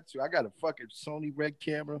 we have to. I got a fucking Sony Red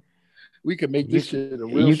camera. We could make this shit a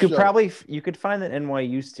real show. You could find an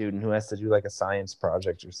NYU student who has to do like a science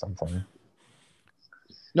project or something.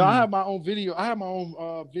 No, I have my own video. I have my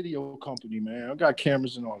own video company, man. I got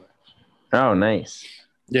cameras and all that. Oh, nice.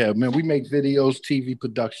 Yeah, man. We make videos, TV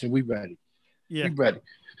production. We ready. Yeah. We ready.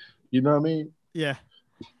 You know what I mean? Yeah.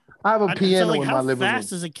 I have a piano in my living room. How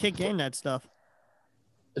fast does it kick in that stuff?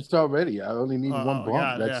 It's already. I only need one bump.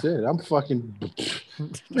 God, that's it. I'm fucking...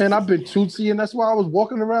 Man, I've been tootsie, and that's why I was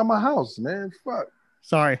walking around my house, man. Fuck.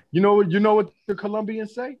 Sorry. You know what the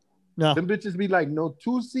Colombians say? No. Them bitches be like, no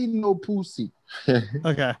tootsie, no pussy.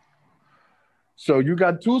 Okay. So you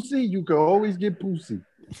got tootsie, you can always get pussy.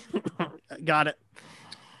 Got it.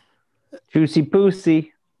 Tootsie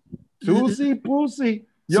pussy. Tootsie pussy.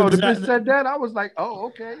 Yo, the bitch said that. I was like, oh,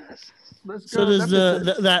 okay. Let's go. So does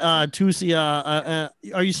that Tootsie, are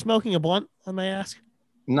you smoking a blunt, I may ask?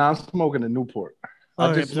 No, I'm smoking a Newport.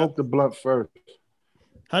 I just smoked the blunt first.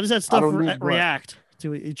 How does that stuff react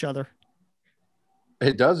to each other?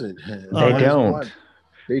 It doesn't. They don't.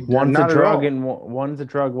 One's a drug and one's a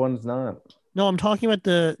drug, one's not. No, I'm talking about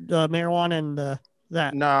the marijuana and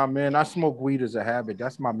that. Nah, man, I smoke weed as a habit.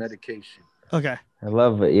 That's my medication. Okay. I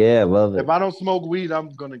love it. Yeah, I love it. If I don't smoke weed, I'm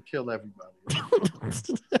gonna kill everybody.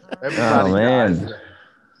 Oh man.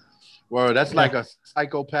 Well, that's like a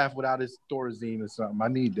psychopath without his Thorazine or something. I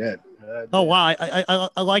need that. Oh wow,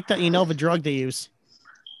 I like that. You know the drug they use.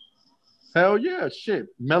 Hell yeah, shit.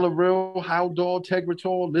 Meloril, Haldol,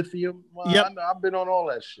 Tegretol, lithium. Well, Yep. I've been on all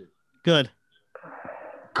that shit. Good.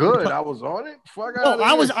 I was on it. Fuck out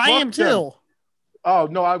Oh, of here. I am too. Oh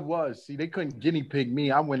no, I was. See, they couldn't guinea pig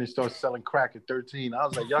me. I went and started selling crack at 13. I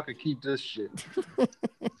was like, y'all could keep this shit.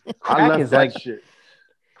 I left that shit.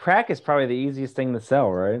 Crack is probably the easiest thing to sell,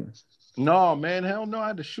 right? No, man, hell no. I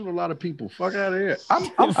had to shoot a lot of people. Fuck out of here. I'm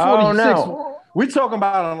 46. Oh, no. We talking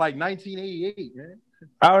about like 1988, man.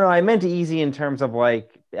 Oh no, I meant easy in terms of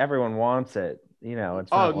like everyone wants it. You know, it's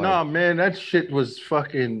not no, man, that shit was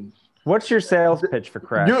fucking. What's your sales pitch for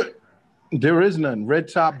crack? There is none.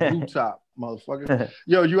 Red top, blue top, motherfucker.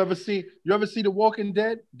 Yo, you ever see The Walking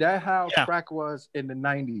Dead? That how crack was in the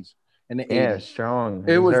 90s and the 80s. Yeah, strong.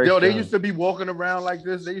 It was they used to be walking around like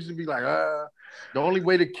this. They used to be like, the only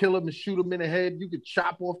way to kill them is shoot them in the head. You could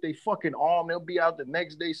chop off their fucking arm. They'll be out the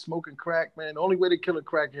next day smoking crack, man. The only way to kill a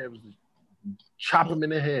crackhead was to chop him in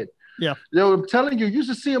the head. Yeah. Yo, I'm telling you, you used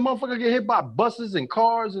to see a motherfucker get hit by buses and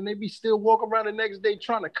cars and they be still walking around the next day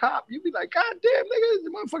trying to cop. You be like, God damn, nigga,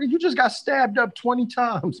 motherfucker, you just got stabbed up 20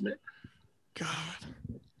 times, man. God.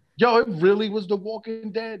 Yo, it really was The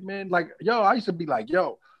Walking Dead, man. Like, yo, I used to be like,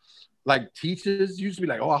 like teachers used to be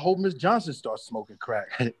like, oh, I hope Miss Johnson starts smoking crack.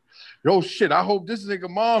 Yo, shit, I hope this nigga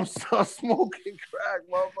mom starts smoking crack.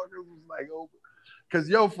 Motherfuckers was like, oh. Because,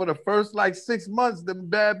 yo, for the first, 6 months, them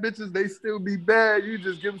bad bitches, they still be bad. You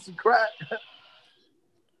just give them some crack.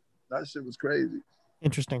 That shit was crazy.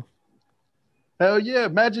 Interesting. Hell yeah.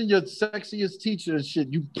 Imagine your sexiest teacher and shit.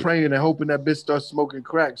 You praying and hoping that bitch starts smoking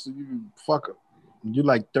crack so you can fuck her. You're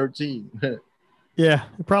like 13. Yeah,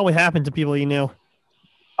 it probably happened to people you knew.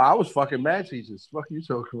 I was fucking mad teachers. Fuck you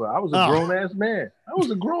talking about? I was a grown-ass man. I was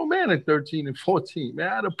a grown man at 13 and 14, man.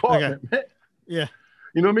 I had an apartment, man. Yeah.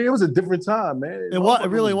 You know what I mean? It was a different time, man. It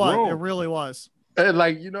really was. It really was. And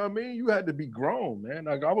you know what I mean? You had to be grown, man.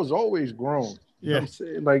 Like I was always grown. You know what I'm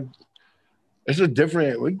saying? Like it's a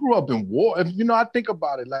different. We grew up in war. If, you know, I think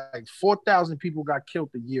about it. Like 4,000 people got killed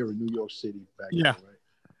a year in New York City back then, right?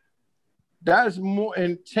 That's more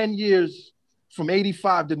in 10 years from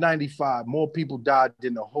 85 to 95. More people died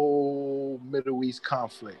than the whole Middle East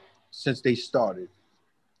conflict since they started.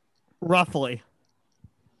 Roughly.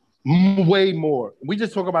 Way more. We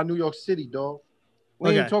just talk about New York City, dog.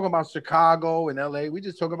 We ain't talking about Chicago and LA. We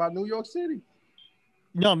just talk about New York City.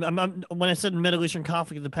 No, when I said Middle Eastern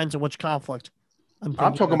conflict, it depends on which conflict. I'm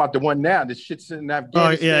talking about the one now. The shit's in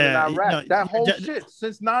Afghanistan and Iraq. That whole shit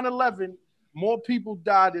since 9/11, more people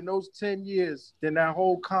died in those 10 years than that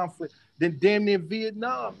whole conflict than damn near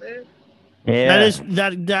Vietnam, man. Yeah,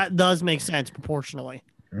 that does make sense proportionally.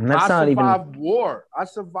 I survived war. I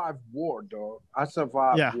survived war, dog. I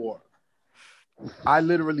survived war. I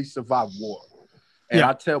literally survived war. And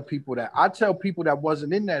I tell people that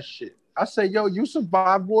wasn't in that shit. I say, yo, you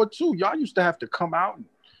survived war too. Y'all used to have to come out and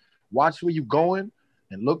watch where you going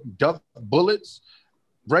and duck bullets,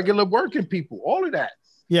 regular working people, all of that.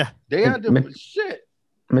 Yeah. They had to shit.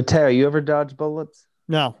 Mateo, you ever dodge bullets?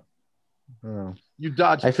 No. Oh. You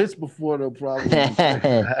dodged fists before, though, probably.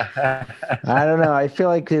 I don't know. I feel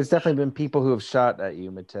like there's definitely been people who have shot at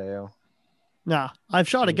you, Mateo. No, I've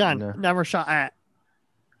shot a gun. Never shot at.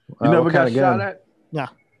 You never got shot at? No.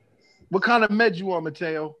 What kind of med you on,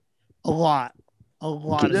 Mateo? A lot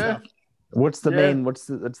of stuff. What's the main? What's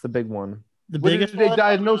the big one? The biggest one? They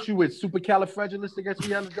diagnose you with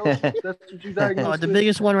supercalifragilisticexpialidocious? That's what you diagnosed the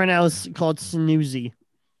biggest one right now is called snoozy.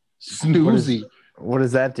 Snoozy. What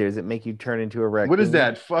does that do? Does it make you turn into a raccoon? What is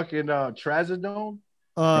that? Fucking trazodone?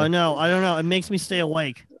 No, I don't know. It makes me stay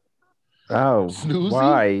awake. Oh, snoozy?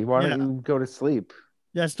 Why? Why don't you go to sleep?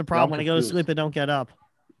 That's the problem. When I go to sleep, I don't get up.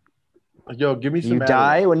 Yo, give me some. You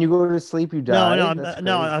die when you go to sleep. You die.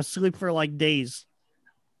 No, I sleep for like days.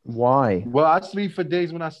 Why? Well, I sleep for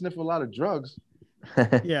days when I sniff a lot of drugs.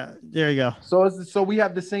 Yeah, there you go. So we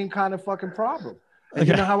have the same kind of fucking problem. And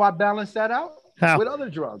you know how I balance that out? How? With other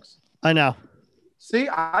drugs. I know. See,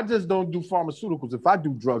 I just don't do pharmaceuticals. If I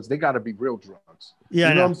do drugs, they got to be real drugs. Yeah,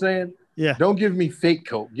 you know what I'm saying? Yeah. Don't give me fake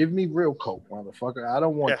coke. Give me real coke, motherfucker. I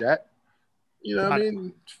don't want that. You know what I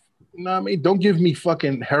mean? You know what I mean? Don't give me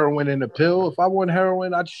fucking heroin in a pill. If I want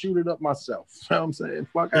heroin, I'd shoot it up myself. You know what I'm saying?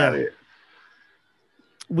 Fuck out of here.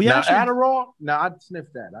 Adderall? I'd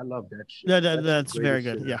sniff that. I love that shit. That's very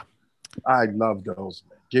good. Shit. Yeah. I love those,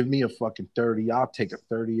 man. Give me a fucking 30. I'll take a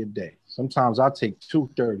 30 a day. Sometimes I'll take 2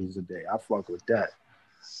 30s a day. I fuck with that.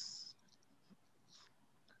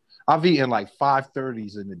 I've eaten like 5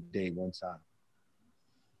 30s in a day one time.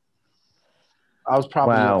 I was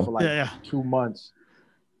probably up for like 2 months.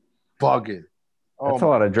 bugging. That's a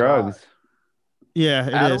lot of drugs. God. Yeah,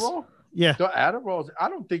 it Adderall? is. Yeah. The Adderall, I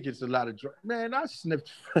don't think it's a lot of drugs. Man, I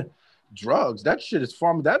sniffed drugs. That shit is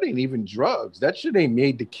that ain't even drugs. That shit ain't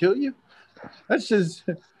made to kill you. That's just,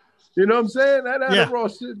 you know what I'm saying? That Adderall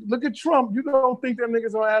shit. Look at Trump. You don't think them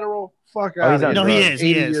niggas on Adderall? Fuck out of here. No, he is.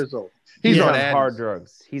 80 He is. years old. He's on hard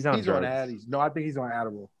drugs. He's on Addies. No, I think he's on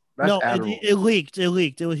Adderall. That's Adderall. It leaked.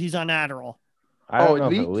 He's on Adderall. I don't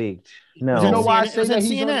know if it leaked. No. You know why I say that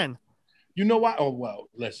he's CNN. You know why? Oh well,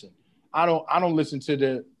 listen. I don't listen to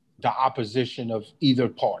the opposition of either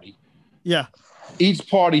party. Yeah. Each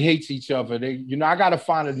party hates each other. They, I gotta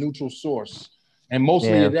find a neutral source. And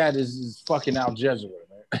mostly of that is fucking Al Jazeera,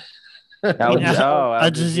 man. Al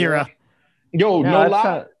Jazeera. Yo, no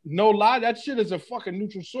lie. No lie. That shit is a fucking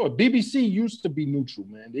neutral source. BBC used to be neutral,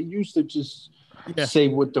 man. They used to just say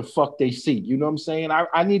what the fuck they see. You know what I'm saying?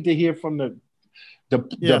 I need to hear from the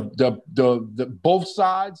both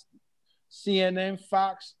sides, CNN,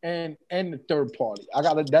 Fox, and the third party.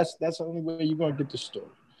 That's the only way you're gonna get the story.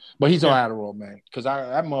 But he's on Adderall, man, because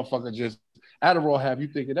that motherfucker just Adderall have you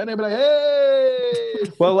thinking that they be like, hey.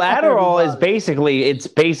 Well, Adderall is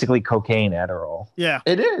basically cocaine. Adderall. Yeah,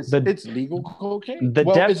 it is. It's legal cocaine.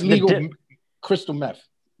 It's legal crystal meth.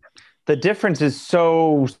 The difference is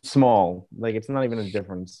so small, like it's not even a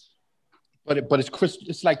difference. But it's crystal.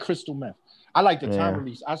 It's like crystal meth. I like the time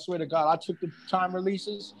release. I swear to God, I took the time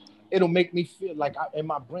releases. It'll make me feel like in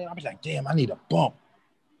my brain, I'll be like, damn, I need a bump.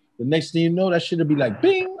 The next thing you know, that shit'll be like,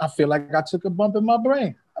 bing. I feel like I took a bump in my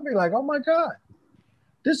brain. I'll be like, oh my God,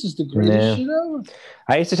 this is the greatest shit ever.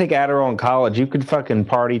 I used to take Adderall in college. You could fucking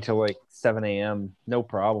party till like 7 a.m. No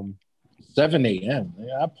problem. 7 a.m.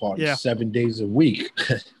 I party 7 days a week.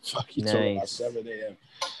 Fuck you talking about 7 a.m.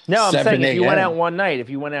 No, I'm saying if you went out one night, if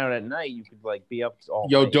you went out at night, you could like be up all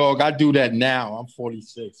night. Dog, I do that now. I'm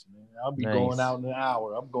 46, man. I'll be going out in an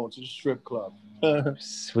hour. I'm going to the strip club.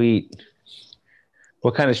 Sweet.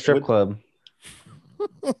 What kind of strip club?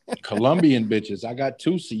 Colombian bitches. I got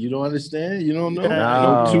Tusi. You don't understand? You don't know?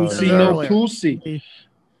 No Tusi, no pussy.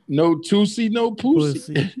 No Tusi, no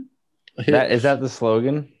pussy. Is that the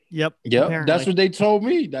slogan? Yep. Apparently. That's what they told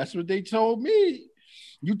me.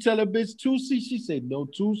 You tell a bitch Tusi, she said no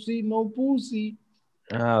Tusi, no pussy.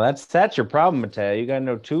 Oh, that's your problem, Mateo. You got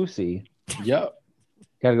no Tusi. Yep.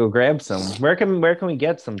 Gotta go grab some. Where can we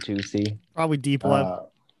get some Tusi? Probably deep web.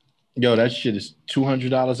 That shit is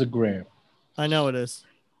 $200 a gram. I know it is.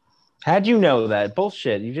 How'd you know that?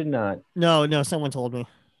 Bullshit. You did not. No, someone told me.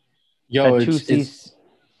 Yo, it's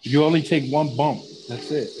you only take one bump.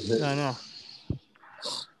 That's it. I know.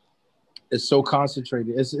 It's so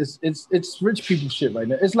concentrated. It's rich people shit right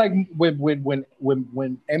now. It's like when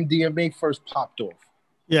MDMA first popped off.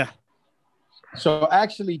 Yeah. So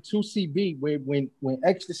actually, 2CB, when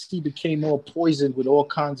ecstasy became more poisoned with all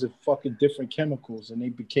kinds of fucking different chemicals, and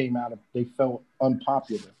they felt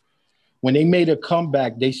unpopular. When they made a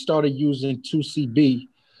comeback, they started using 2CB,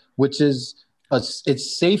 which is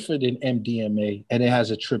it's safer than MDMA, and it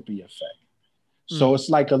has a trippy effect. So it's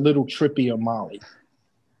like a little trippier Molly.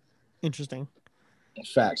 Interesting.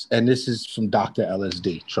 Facts. And this is from Dr.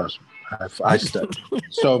 LSD. Trust me. I studied.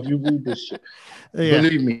 So if you read this shit,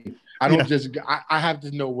 believe me, I don't I have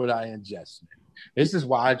to know what I ingest. This is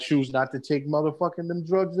why I choose not to take motherfucking them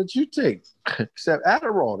drugs that you take. Except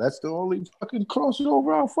Adderall. That's the only fucking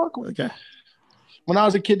crossover I'll fuck with. Okay. When I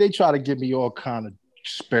was a kid, they tried to give me all kind of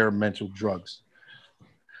experimental drugs.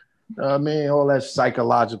 I mean, all that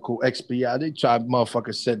psychological XBI. They tried,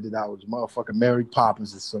 motherfucker said that I was motherfucking Mary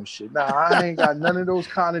Poppins or some shit. Nah, I ain't got none of those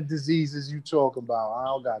kind of diseases you talk about. I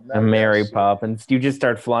don't got none. Mary Poppins. You just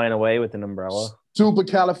start flying away with an umbrella.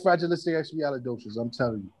 Supercalifragilisticexpialidocious. I'm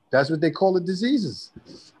telling you, that's what they call the diseases.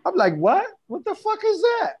 I'm like, what? What the fuck is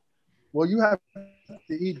that? Well, you have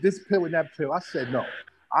to eat this pill and that pill. I said no.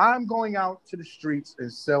 I'm going out to the streets and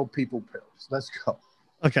sell people pills. Let's go.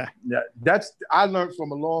 Okay. Yeah, I learned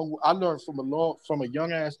from a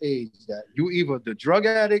young ass age that you either the drug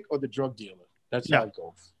addict or the drug dealer. That's how it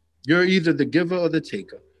goes. You're either the giver or the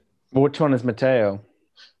taker. Which one is Mateo?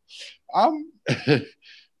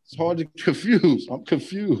 It's hard to confuse. I'm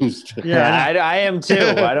confused. Yeah, I am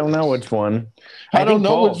too. I don't know which one. I don't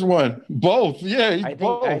know which one. Both. Yeah,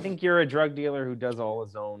 I think you're a drug dealer who does all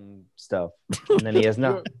his own stuff, and then he has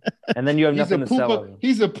nothing. And then you have nothing to sell.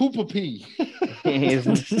 He's a pooper pee.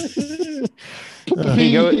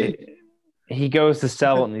 He goes to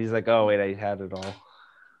sell it, and he's like, "Oh wait, I had it all."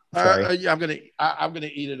 I'm gonna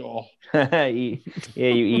eat it all. You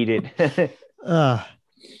eat it.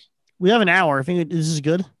 We have an hour. I think this is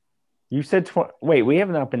good. You said wait, we have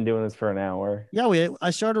not been doing this for an hour. Yeah, I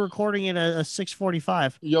started recording it at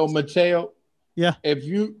 6:45. Yo, Mateo. Yeah. If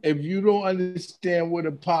you don't understand what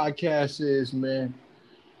a podcast is, man,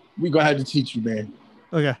 we're gonna have to teach you, man.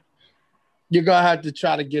 Okay. You're gonna have to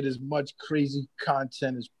try to get as much crazy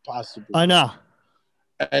content as possible. I know.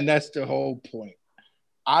 And that's the whole point.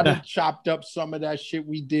 I done chopped up some of that shit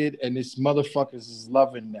we did, and this motherfuckers is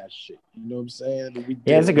loving that shit. You know what I'm saying?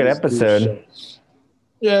 It's a good episode.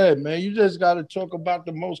 Yeah, man. You just gotta talk about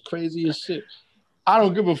the most craziest shit. I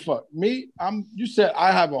don't give a fuck. You said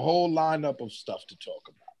I have a whole lineup of stuff to talk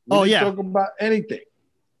about. We can talk about anything.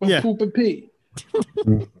 From poop and pee.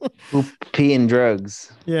 Poop, pee, and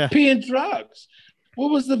drugs. Yeah. Pee and drugs. Where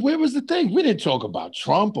was the thing? We didn't talk about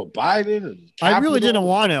Trump or Biden. Or I really didn't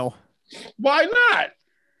want to. Why not?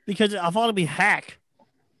 Because I thought it'd be hack.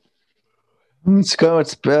 Let's go.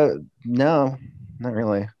 No, not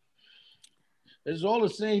really. It's all the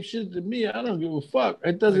same shit to me. I don't give a fuck.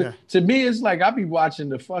 It doesn't. To me, it's like I'm watching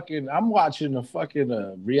the fucking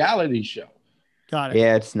reality show. Got it.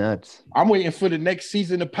 Yeah, it's nuts. I'm waiting for the next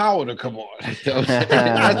season of Power to come on. That's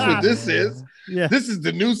what this is. Yeah. This is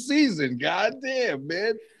the new season. God damn,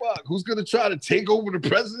 man. Fuck. Who's gonna try to take over the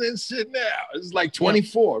president shit now? It's like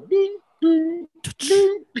 24.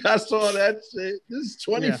 I saw that shit. This is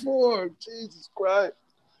 24. Jesus Christ.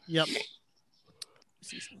 Yep.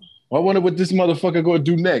 I wonder what this motherfucker gonna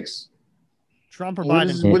do next. Trump or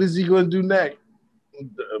Biden? What is he gonna do next?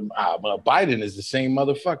 Biden is the same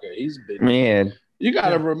motherfucker. He's been. Man, you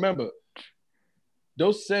gotta remember,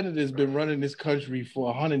 those senators been running this country for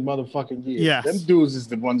 100 motherfucking years. Yes. Them dudes is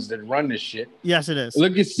the ones that run this shit. Yes, it is.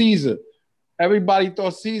 Look at Caesar. Everybody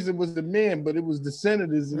thought Caesar was the man, but it was the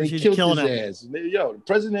senators, and they killed his ass. And the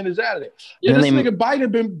president is out of there. Yeah, this nigga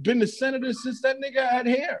Biden been the senator since that nigga had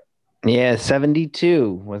hair. Yeah,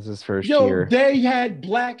 72 was his first year. They had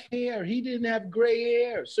black hair. He didn't have gray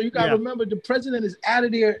hair. So you got to remember, the president is out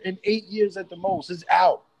of there in 8 years at the most. It's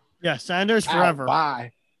out. Yeah, Sanders forever.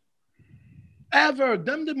 Bye. Ever.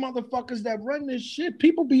 Them the motherfuckers that run this shit.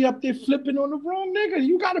 People be up there flipping on the wrong nigga.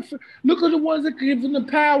 You got to look at the ones that give them the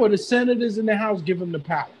power. The senators in the House give them the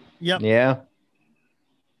power. Yep. Yeah.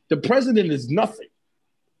 The president is nothing.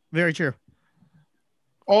 Very true.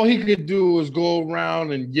 All he could do is go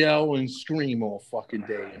around and yell and scream all fucking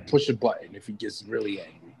day and push a button if he gets really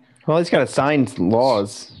angry. Well, he's got to sign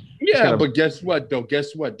laws. Yeah, but guess what, though?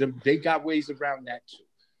 Guess what? They got ways around that, too.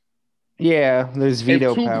 Yeah, there's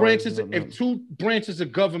veto power. If two branches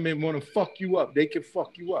of government want to fuck you up, they can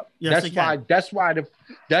fuck you up. Yes, That's why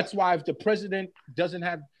if the president doesn't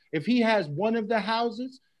have, if he has one of the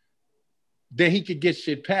houses, then he could get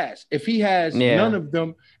shit passed. If he has none of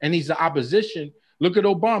them and he's the opposition, look at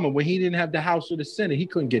Obama. When he didn't have the House or the Senate, he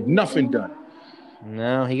couldn't get nothing done.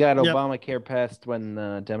 No, he got Obamacare passed when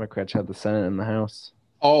the Democrats had the Senate and the House.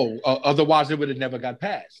 Oh, otherwise it would have never got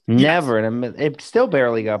passed. Never. Yes. It still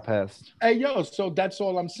barely got passed. Hey, yo, so that's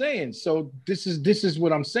all I'm saying. So this is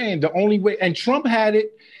what I'm saying. The only way, and Trump had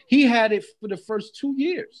it, he had it for the first 2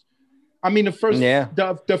 years. I mean, the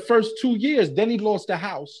first 2 years, then he lost the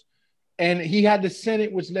House. And he had the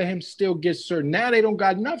Senate, which let him still get certain. Now they don't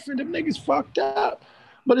got nothing. Them niggas fucked up.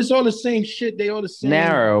 But it's all the same shit. They all the same.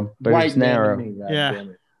 Narrow, but it's narrow. Yeah.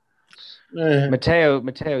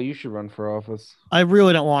 Mateo, you should run for office. I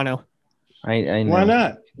really don't want to. I know. Why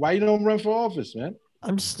not? Why you don't run for office, man?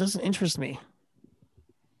 Doesn't interest me.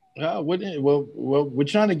 Well, we're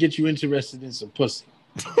trying to get you interested in some pussy.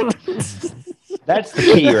 That's the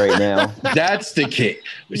key right now. That's the key.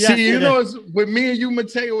 Yes, see, you know, with me and you,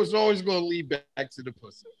 Mateo, is always going to lead back to the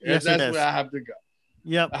pussy. Yes, that's where I have to go.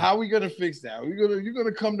 Yep. How are we gonna fix that? You're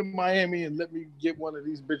gonna come to Miami and let me get one of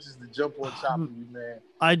these bitches to jump on top of you, man?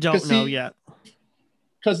 I don't know yet.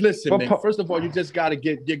 Because listen, man. First of all, you gotta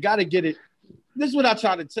get it. This is what I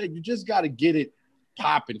try to tell you. You just gotta get it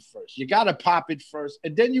popping first. You gotta pop it first,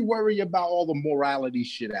 and then you worry about all the morality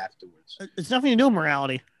shit afterwards. It's nothing to do with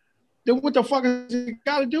morality. Then what the fuck is you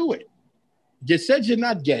gotta do it? You said you're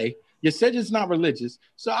not gay. You said it's not religious,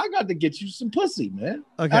 so I got to get you some pussy, man.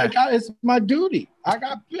 Okay, it's my duty. I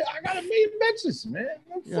got a million bitches, man.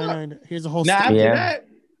 Yeah, here's a whole. Now after that,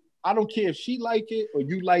 I don't care if she like it or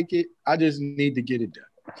you like it. I just need to get it done.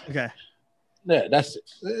 Okay. Yeah, that's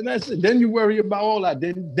it. That's it. Then you worry about all that.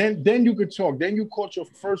 Then you could talk. Then you caught your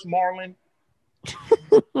first marlin.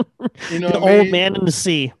 You know, the old man in the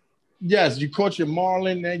sea. Yes, you caught your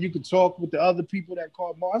marlin. Then you could talk with the other people that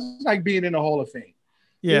caught marlin. It's like being in the Hall of Fame.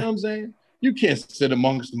 Yeah. You know what I'm saying? You can't sit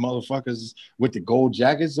amongst the motherfuckers with the gold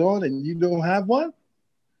jackets on and you don't have one.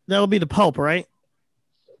 That would be the Pope, right?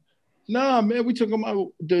 Nah, man, we talking about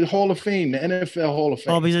the Hall of Fame, the NFL Hall of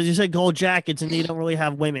Fame. Oh, because you said gold jackets and they don't really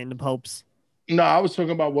have women, the Popes. No, I was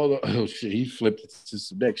talking about, oh shit, he flipped it to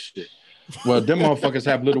some next shit. Well, them motherfuckers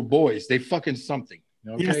have little boys. They fucking something.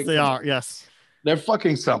 Okay? Yes, they are. Yes. They're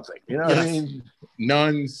fucking something. You know what I Yes. mean?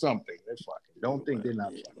 None something. They're fucking. Don't think they're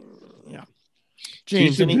not fucking. Yeah.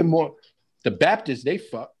 James, more. The Baptists, they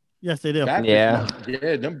fuck. Yes, they do. Baptists,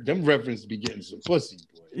 yeah. Them reverends be getting some pussy,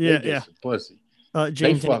 boy. Yeah. Some pussy.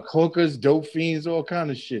 James, they fuck hookers, dope fiends, all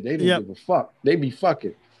kind of shit. They don't give a fuck. They be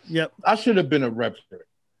fucking. Yep. I should have been a reverend.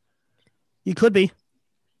 You could be.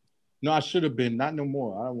 No, I should have been. Not no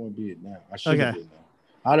more. I don't want to be it now. I should have been.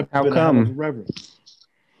 I'd have How been come? a reverend.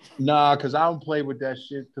 Nah, because I don't play with that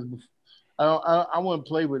shit. Because I wouldn't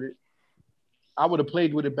play with it. I would have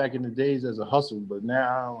played with it back in the days as a hustle, but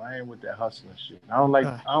now I ain't with that hustling shit. I don't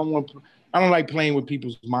like playing with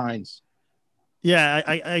people's minds. Yeah,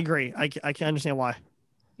 I agree. I can understand why.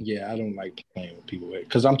 Yeah, I don't like playing with people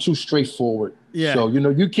because I'm too straightforward. Yeah. So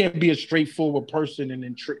you can't be a straightforward person and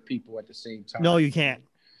then trick people at the same time. No, you can't.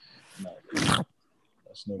 No.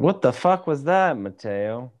 What the fuck was that,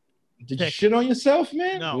 Mateo? Did you shit on yourself,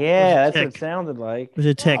 man? No. Yeah, that's what it sounded like. It was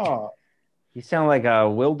a tick. Oh. You sound like a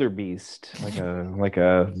wildebeest, like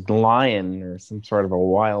a lion or some sort of a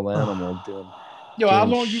wild animal doing. Yo, how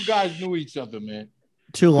long you guys knew each other, man?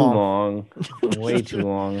 Too long. Way too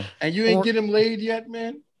long. And you ain't get him laid yet,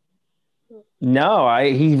 man? No,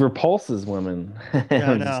 he repulses women.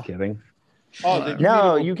 I'm just kidding. Oh,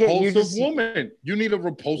 no, you get you're just woman. You need a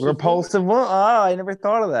repulsive woman. Oh, I never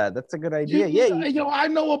thought of that. That's a good idea. I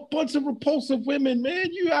know a bunch of repulsive women, man.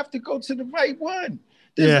 You have to go to the right one.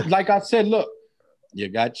 Like I said, look, you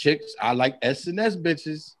got chicks. I like S&S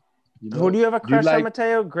bitches. Who do you have a crush on,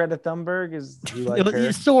 Mateo? Greta Thunberg? You like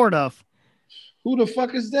her? Sort of. Who the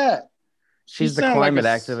fuck is that? She's the climate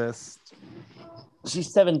activist.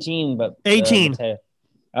 She's 17, but 18.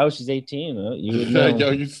 Oh, she's 18. You would know.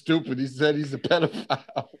 Yo, you stupid. He said he's a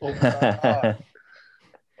pedophile. Oh, God.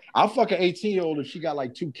 I'll fuck an 18-year-old if she got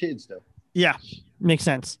like 2 kids, though. Yeah, makes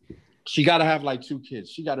sense. She got to have like 2 kids.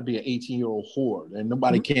 She got to be an 18-year-old whore. And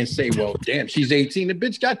nobody can say, well, damn, she's 18. The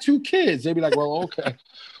bitch got 2 kids. They be like, well, okay.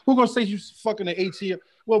 Who going to say you fucking an 18-year-old?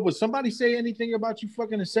 Well, would somebody say anything about you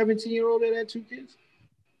fucking a 17-year-old that had 2 kids?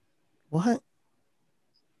 What?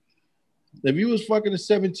 If you was fucking a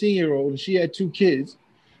 17-year-old and she had 2 kids,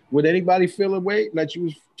 would anybody feel a way like you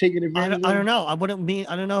was taking advantage? I don't know. I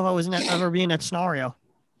don't know if I was ever be in that scenario.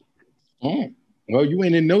 Oh. Well, you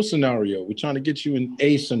ain't in no scenario. We're trying to get you in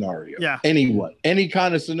a scenario. Yeah. Any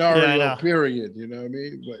kind of scenario, period. You know what I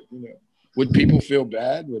mean? But, would people feel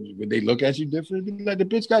bad? Would they look at you differently? Like, the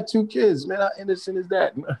bitch got 2 kids, man. How innocent is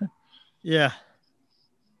that? Yeah.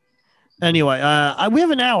 Anyway, we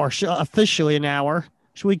have an hour, officially an hour.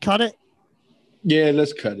 Should we cut it? Yeah,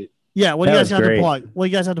 let's cut it. Yeah. What do you guys have to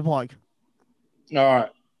plug? All right.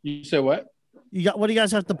 You said what? What do you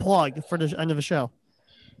guys have to plug for the end of the show?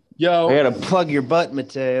 Yo, I gotta plug your butt,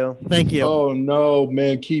 Mateo. Thank you. Oh no,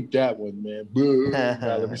 man, keep that one, man.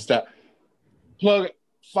 Now, let me stop.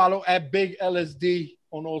 Follow at Big LSD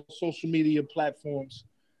on all social media platforms,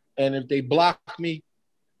 and if they block me,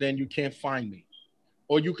 then you can't find me.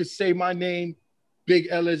 Or you could say my name, Big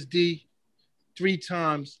LSD, 3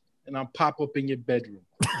 times, and I'll pop up in your bedroom.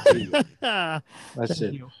 That's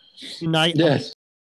it. Good night. Yes.